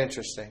 Isn't that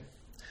interesting?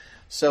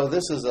 So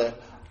this is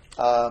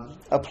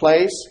a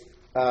place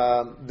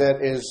that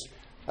is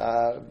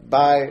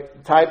by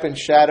type and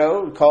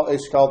shadow.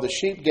 It's called the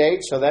sheep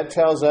gate. So that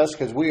tells us,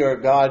 because we are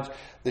God's,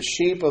 the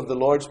sheep of the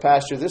Lord's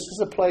pasture, this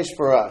is a place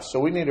for us. So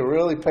we need to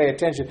really pay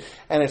attention.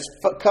 And it's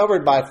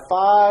covered by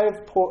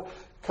 5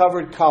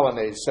 covered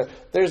colonnades. So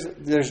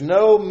there's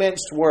no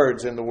minced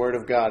words in the Word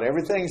of God.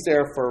 Everything's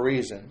there for a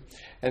reason.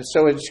 And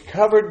so it's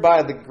covered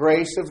by the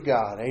grace of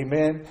God.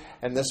 Amen.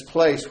 And this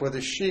place where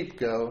the sheep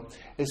go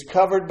is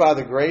covered by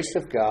the grace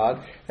of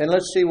God. And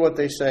let's see what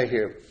they say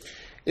here.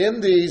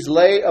 In these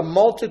lay a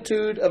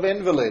multitude of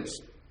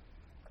invalids,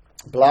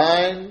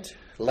 blind,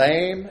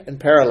 lame, and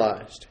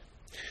paralyzed.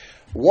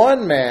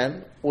 One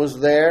man was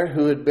there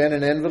who had been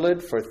an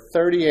invalid for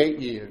 38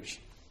 years.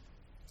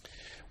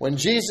 When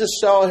Jesus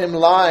saw him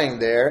lying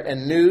there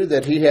and knew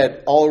that he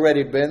had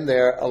already been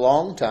there a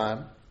long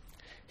time,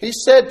 he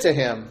said to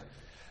him,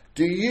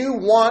 "Do you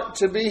want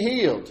to be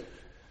healed?"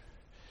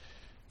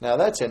 Now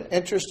that's an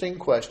interesting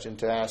question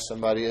to ask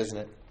somebody, isn't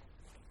it?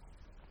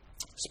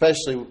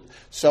 Especially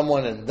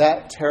someone in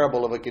that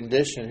terrible of a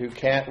condition who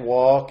can't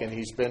walk and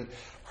he's been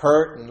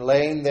hurt and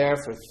laying there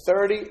for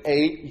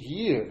 38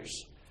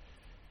 years.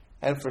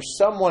 And for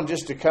someone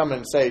just to come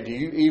and say, "Do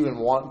you even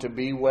want to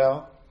be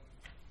well?"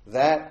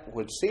 That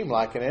would seem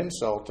like an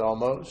insult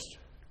almost.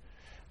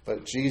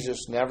 But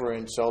Jesus never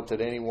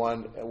insulted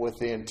anyone with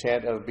the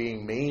intent of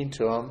being mean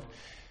to him.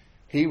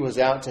 He was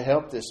out to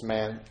help this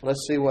man.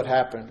 Let's see what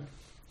happened.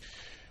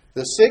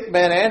 The sick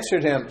man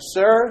answered him,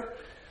 "Sir,"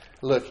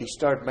 look, he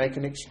started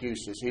making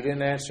excuses. He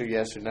didn't answer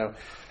yes or no.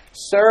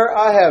 "Sir,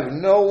 I have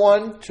no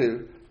one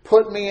to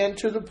put me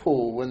into the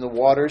pool when the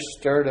water's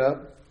stirred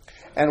up.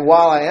 And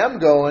while I am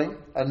going,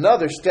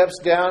 another steps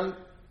down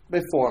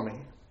before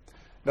me.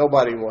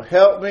 Nobody will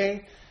help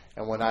me.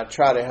 And when I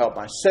try to help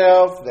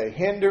myself, they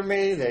hinder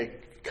me. They're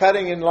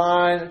cutting in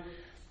line."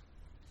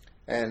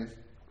 And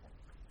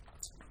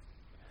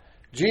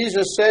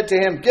Jesus said to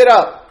him, "Get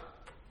up,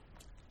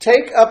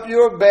 take up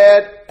your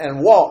bed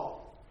and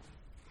walk."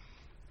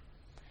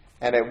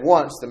 And at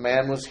once the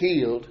man was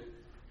healed,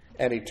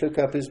 and he took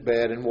up his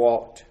bed and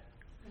walked.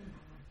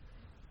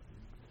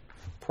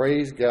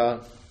 Praise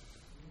God.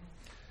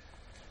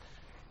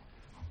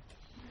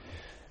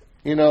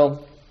 You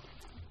know,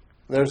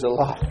 there's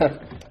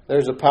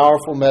a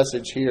powerful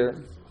message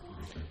here.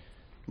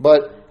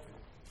 But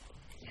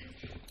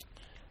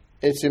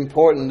it's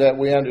important that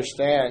we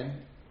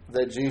understand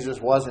that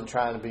Jesus wasn't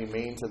trying to be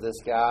mean to this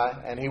guy,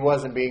 and he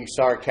wasn't being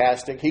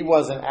sarcastic. He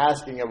wasn't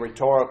asking a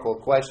rhetorical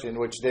question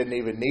which didn't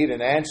even need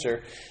an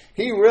answer.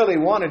 He really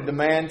wanted the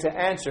man to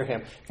answer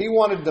him. He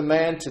wanted the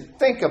man to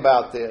think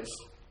about this.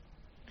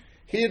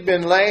 He had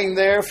been laying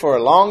there for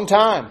a long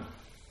time,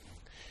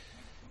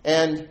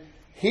 and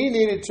he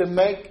needed to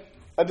make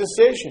a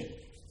decision.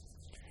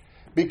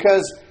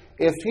 Because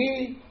if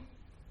he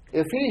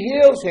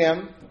heals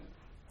him,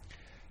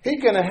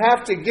 he's going to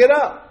have to get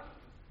up.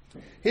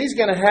 He's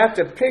going to have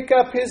to pick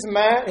up his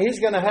mat. He's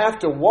going to have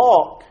to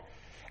walk.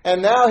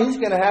 And now he's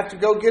going to have to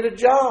go get a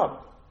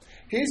job.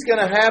 He's going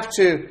to have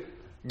to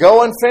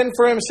go and fend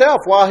for himself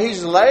while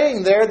he's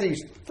laying there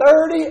these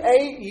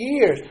 38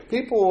 years.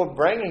 People were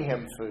bringing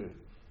him food.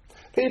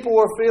 People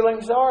were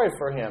feeling sorry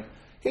for him.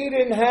 He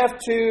didn't have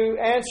to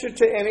answer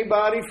to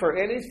anybody for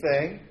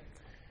anything.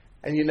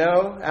 And you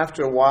know,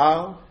 after a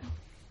while,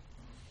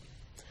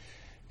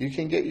 you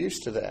can get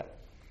used to that.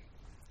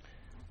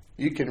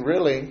 You can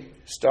really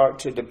start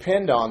to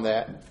depend on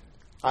that.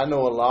 I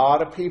know a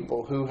lot of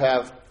people who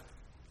have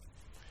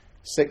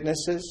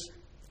sicknesses,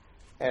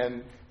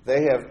 and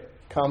they have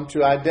come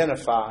to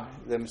identify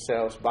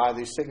themselves by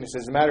these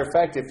sicknesses. As a matter of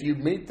fact, if you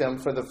meet them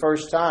for the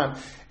first time,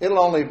 it'll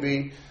only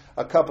be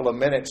a couple of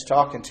minutes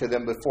talking to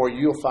them before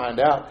you'll find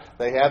out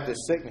they have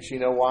this sickness. You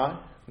know why?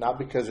 Not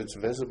because it's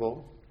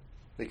visible,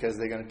 because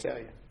they're going to tell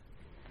you.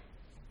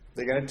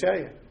 They're going to tell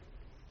you.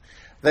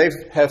 They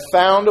have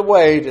found a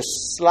way to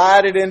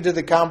slide it into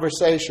the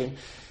conversation.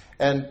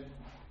 And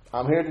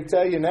I'm here to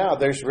tell you now,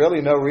 there's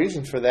really no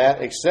reason for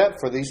that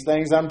except for these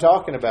things I'm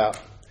talking about.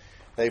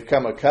 They've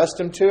come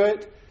accustomed to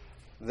it.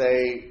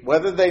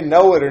 Whether they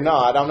know it or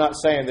not, I'm not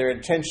saying they're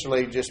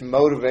intentionally just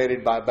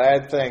motivated by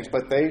bad things,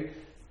 but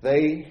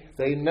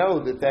they know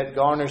that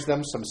garners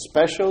them some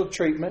special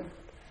treatment,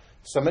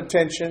 some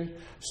attention,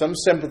 some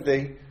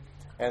sympathy,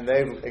 and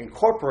they've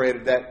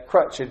incorporated that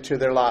crutch into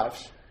their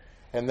lives.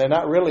 And they're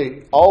not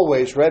really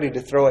always ready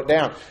to throw it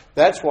down.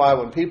 That's why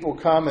when people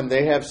come and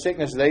they have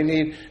sickness, they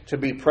need to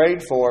be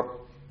prayed for.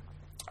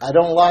 I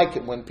don't like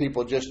it when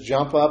people just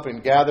jump up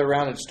and gather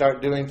around and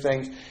start doing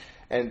things.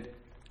 And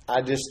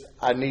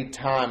I need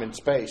time and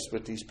space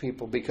with these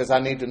people because I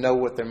need to know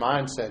what their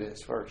mindset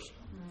is first.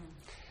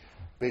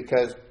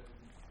 Because,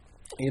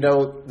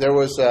 there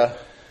was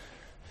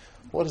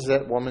what is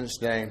that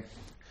woman's name?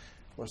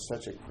 Was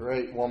such a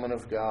great woman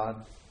of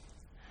God.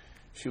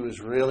 She was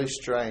really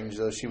strange,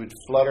 though. She would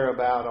flutter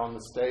about on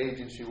the stage,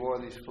 and she wore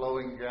these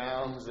flowing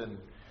gowns, and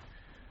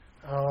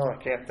I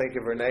can't think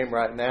of her name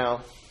right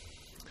now.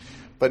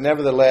 But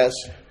nevertheless,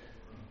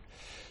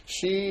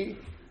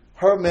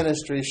 her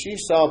ministry, she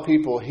saw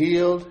people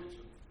healed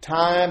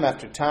time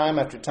after time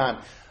after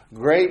time.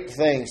 Great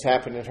things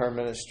happened in her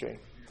ministry.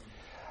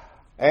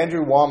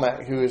 Andrew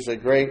Womack, who is a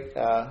great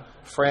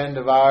friend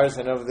of ours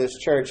and of this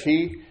church,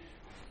 he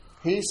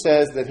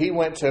says that he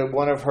went to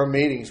one of her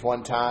meetings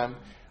one time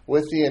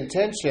with the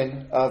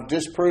intention of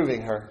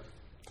disproving her.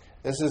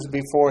 This is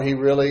before he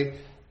really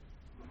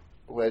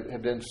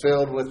had been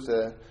filled with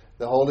the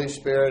Holy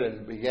Spirit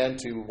and began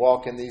to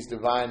walk in these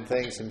divine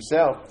things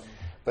himself.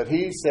 But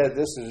he said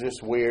this is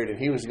just weird, and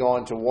he was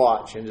going to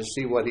watch and to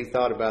see what he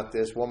thought about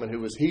this woman who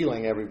was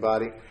healing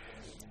everybody.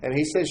 And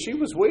he said she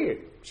was weird.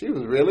 She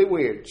was really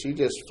weird. She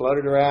just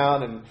fluttered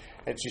around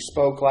and she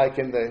spoke like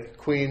in the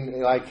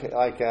Queen,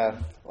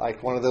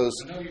 like one of those.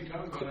 I know you're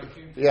talking about. I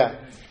can't. Yeah,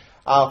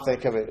 I'll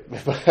think of it.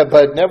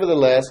 But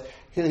nevertheless,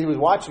 he was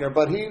watching her.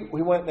 But he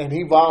went and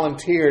he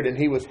volunteered and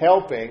he was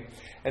helping.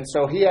 And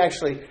so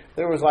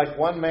there was like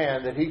one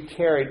man that he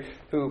carried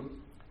who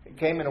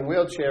came in a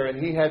wheelchair,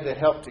 and he had to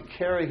help to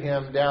carry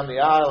him down the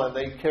aisle, and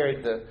they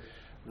carried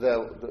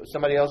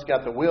somebody else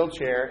got the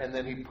wheelchair, and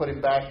then he put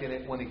him back in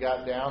it when he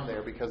got down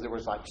there because there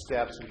was like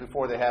steps, and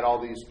before they had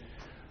all these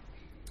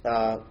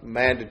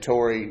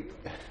mandatory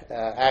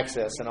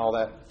access and all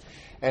that.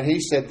 And he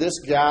said this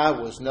guy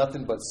was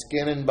nothing but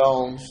skin and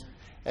bones,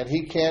 and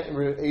he can't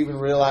even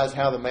realize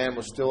how the man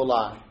was still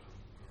alive.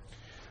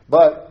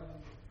 But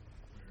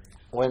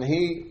when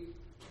he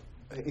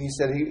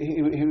said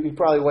he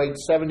probably weighed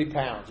 70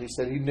 pounds. He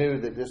said he knew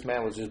that this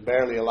man was just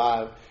barely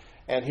alive,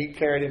 and he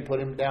carried him, put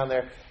him down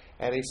there.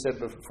 And he said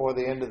before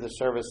the end of the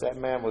service, that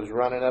man was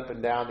running up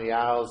and down the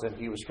aisles, and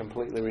he was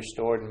completely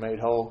restored and made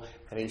whole.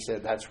 And he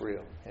said, that's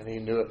real. And he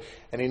knew it.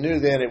 And he knew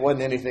then it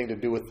wasn't anything to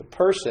do with the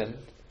person,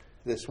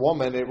 this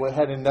woman. It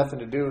had nothing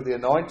to do with the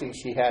anointing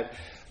she had.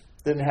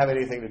 Didn't have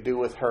anything to do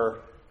with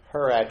her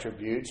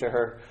attributes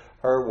or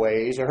her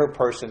ways or her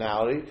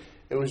personality.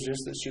 It was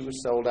just that she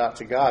was sold out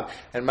to God.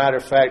 And matter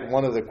of fact,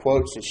 one of the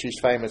quotes that she's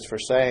famous for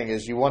saying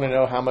is, you want to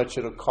know how much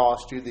it'll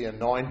cost you, the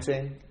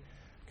anointing?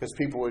 Because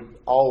people would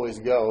always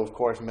go, of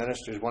course,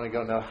 ministers want to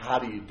go, no, how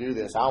do you do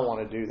this? I want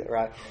to do that,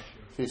 right?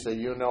 She said,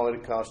 it'll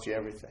cost you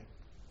everything.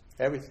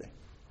 Everything.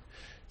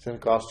 It's going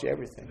to cost you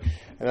everything.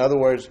 In other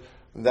words,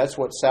 that's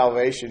what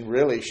salvation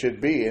really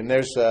should be. And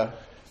there's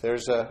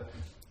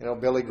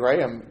Billy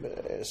Graham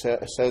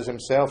says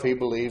himself, he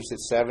believes that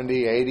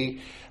 70,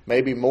 80,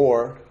 maybe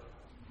more,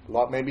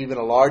 maybe even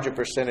a larger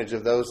percentage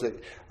of those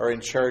that are in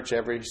church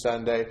every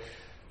Sunday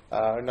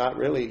are not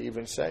really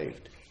even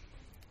saved.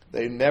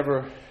 They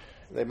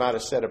might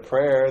have said a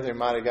prayer, they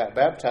might have got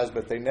baptized,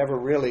 but they never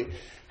really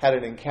had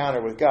an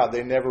encounter with God.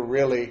 They never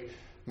really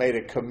made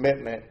a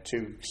commitment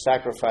to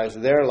sacrifice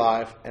their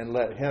life and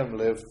let Him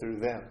live through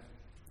them.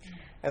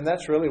 And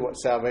that's really what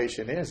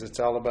salvation is. It's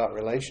all about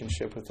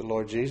relationship with the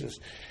Lord Jesus.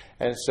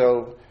 And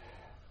so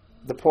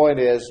the point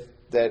is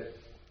that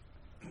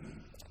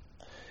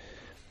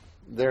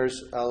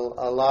there's a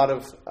lot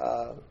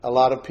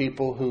of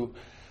people who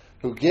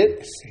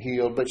get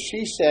healed, but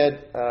she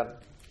said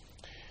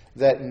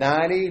that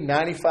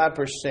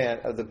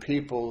 95% of the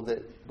people that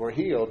were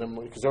healed, and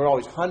because there were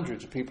always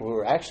hundreds of people who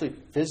were actually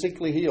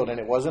physically healed, and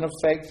it wasn't a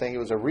fake thing, it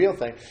was a real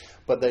thing,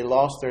 but they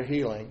lost their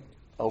healing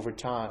over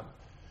time.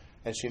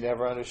 And she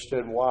never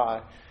understood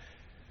why.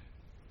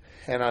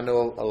 And I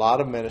know a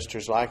lot of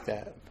ministers like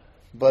that.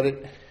 But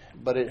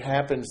it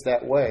happens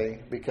that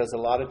way because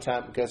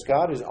because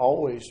God is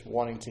always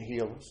wanting to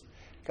heal us.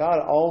 God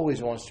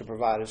always wants to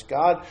provide us.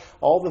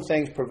 All the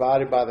things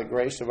provided by the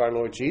grace of our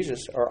Lord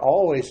Jesus are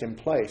always in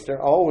place.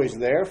 They're always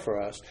there for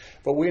us.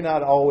 But we're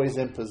not always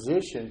in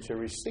position to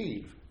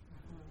receive.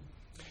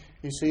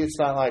 You see, it's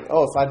not like,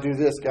 if I do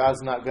this,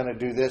 God's not going to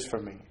do this for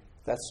me.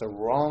 That's the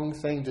wrong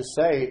thing to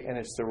say, and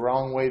it's the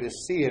wrong way to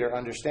see it or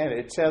understand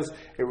it.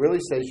 It really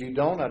says you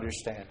don't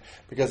understand.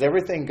 Because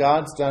everything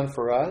God's done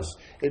for us,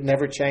 it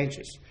never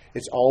changes.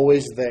 It's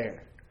always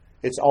there.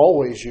 It's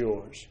always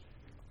yours.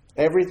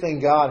 Everything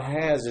God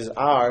has is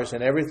ours,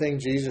 and everything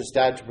Jesus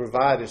died to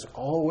provide is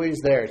always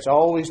there. It's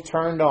always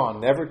turned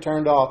on, never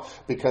turned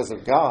off because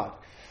of God.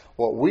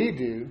 What we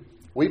do,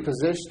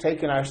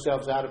 taking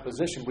ourselves out of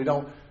position. We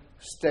don't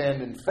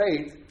stand in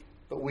faith,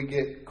 but we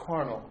get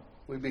carnal.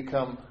 We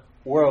become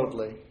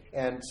worldly,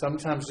 and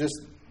sometimes just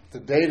the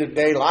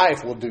day-to-day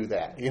life will do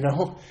that.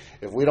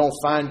 If we don't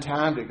find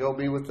time to go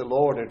be with the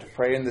Lord or to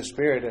pray in the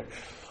Spirit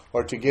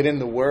or to get in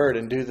the Word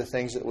and do the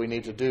things that we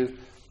need to do,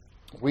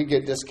 we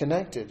get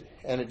disconnected,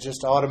 and it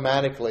just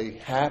automatically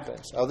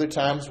happens. Other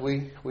times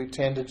we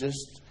tend to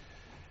just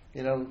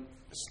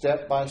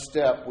step by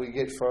step, we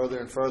get further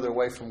and further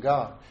away from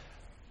God.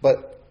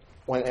 But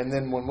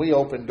when we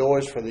open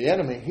doors for the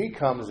enemy, he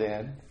comes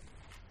in.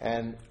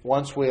 And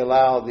once we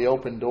allow the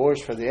open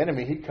doors for the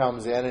enemy, he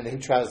comes in and he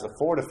tries to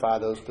fortify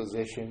those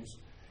positions.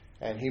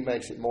 And he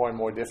makes it more and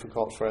more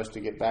difficult for us to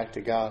get back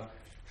to God.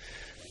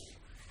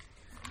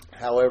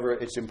 However,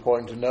 it's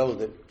important to know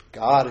that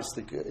God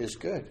is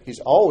good. He's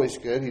always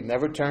good. He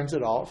never turns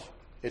it off.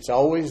 It's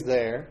always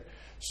there.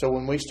 So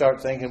when we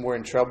start thinking we're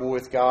in trouble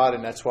with God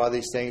and that's why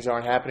these things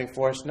aren't happening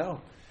for us,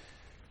 no.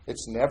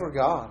 It's never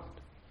God.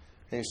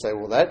 And you say,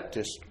 well, that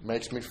just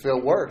makes me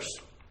feel worse.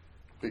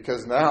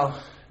 Because now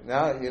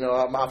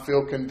I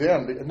feel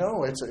condemned.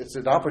 No, it's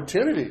an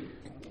opportunity.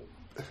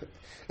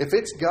 If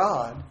it's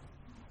God,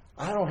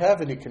 I don't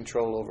have any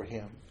control over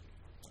him.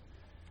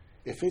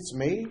 If it's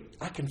me,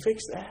 I can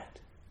fix that.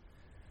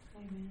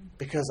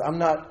 Because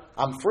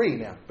I'm free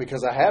now.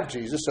 Because I have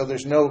Jesus. So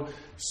there's no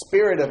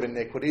spirit of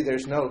iniquity.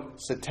 There's no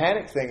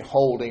satanic thing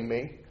holding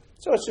me.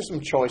 So it's just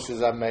some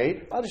choices I've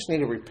made. I just need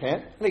to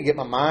repent. I need to get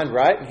my mind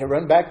right and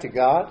run back to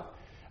God.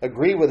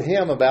 Agree with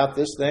him about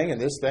this thing and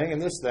this thing and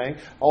this thing.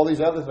 All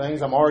these other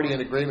things I'm already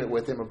in agreement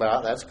with him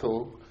about. That's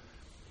cool.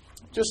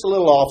 Just a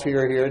little off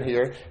here, and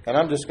here. And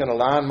I'm just going to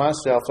line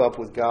myself up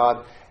with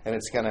God. And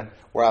it's going to,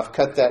 where I've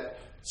cut that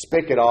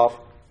spigot off,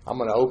 I'm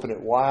going to open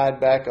it wide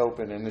back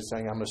open, and this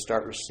thing I'm going to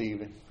start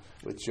receiving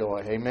with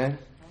joy. Amen?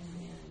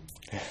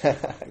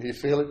 You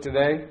feel it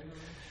today?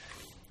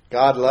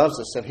 God loves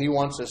us, and he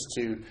wants us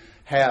to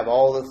have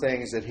all the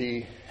things that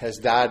he has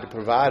died to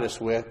provide us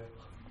with.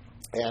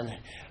 And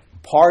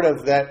part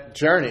of that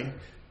journey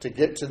to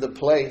get to the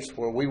place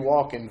where we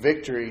walk in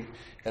victory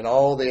in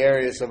all the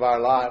areas of our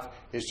life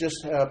is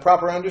just a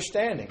proper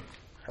understanding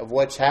of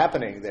what's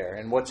happening there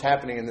and what's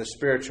happening in the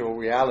spiritual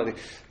reality.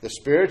 The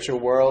spiritual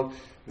world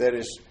that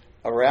is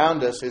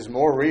around us is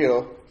more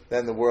real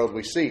than the world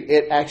we see.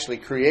 It actually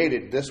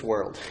created this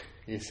world,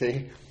 you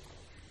see.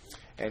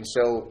 And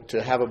so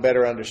to have a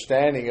better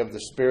understanding of the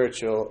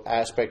spiritual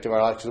aspect of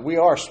our life, because we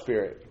are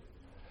spirit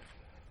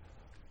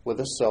with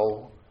a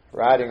soul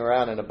riding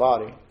around in a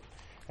body.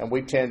 And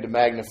we tend to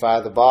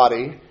magnify the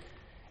body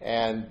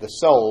and the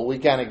soul. We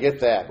kind of get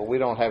that, but we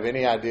don't have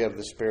any idea of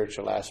the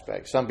spiritual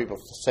aspect. Some people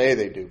say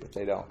they do, but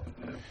they don't.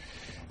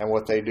 And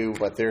what they do,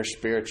 but their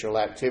spiritual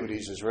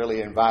activities is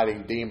really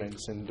inviting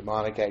demons and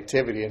demonic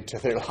activity into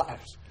their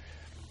lives.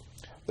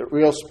 The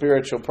real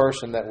spiritual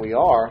person that we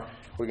are,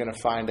 we're going to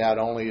find out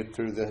only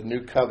through the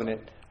new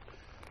covenant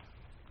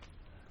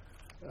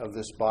of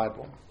this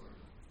Bible.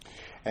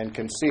 And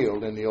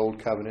concealed in the old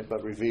covenant,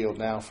 but revealed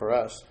now for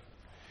us.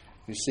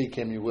 If you seek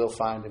him, you will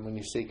find him when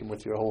you seek him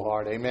with your whole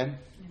heart. Amen?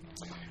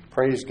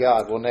 Praise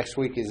God. Well, next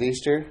week is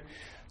Easter.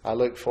 I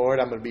look forward.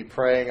 I'm going to be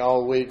praying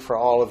all week for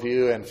all of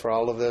you and for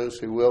all of those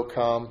who will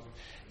come.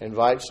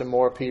 Invite some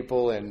more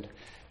people, and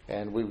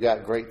we've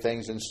got great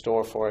things in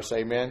store for us.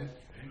 Amen?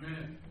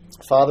 Amen.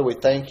 Father, we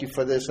thank you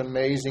for this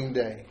amazing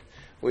day.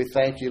 We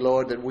thank you,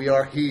 Lord, that we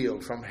are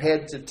healed from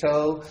head to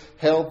toe,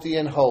 healthy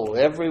and whole.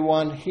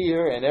 Everyone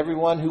here and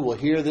everyone who will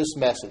hear this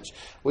message,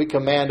 we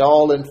command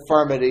all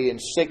infirmity and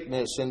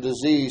sickness and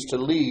disease to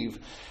leave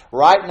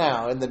right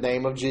now in the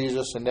name of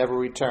Jesus and never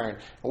return.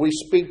 We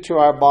speak to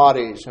our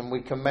bodies and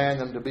we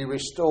command them to be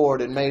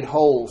restored and made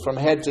whole from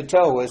head to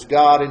toe as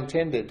God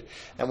intended.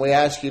 And we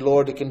ask you,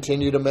 Lord, to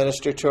continue to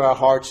minister to our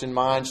hearts and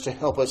minds to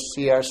help us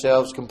see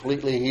ourselves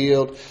completely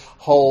healed,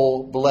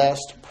 whole,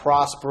 blessed,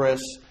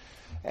 prosperous,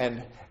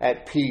 and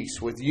at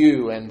peace with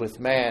you and with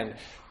man,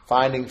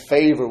 finding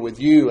favor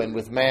with you and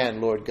with man,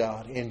 Lord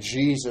God. In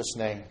Jesus'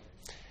 name,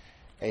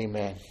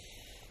 amen.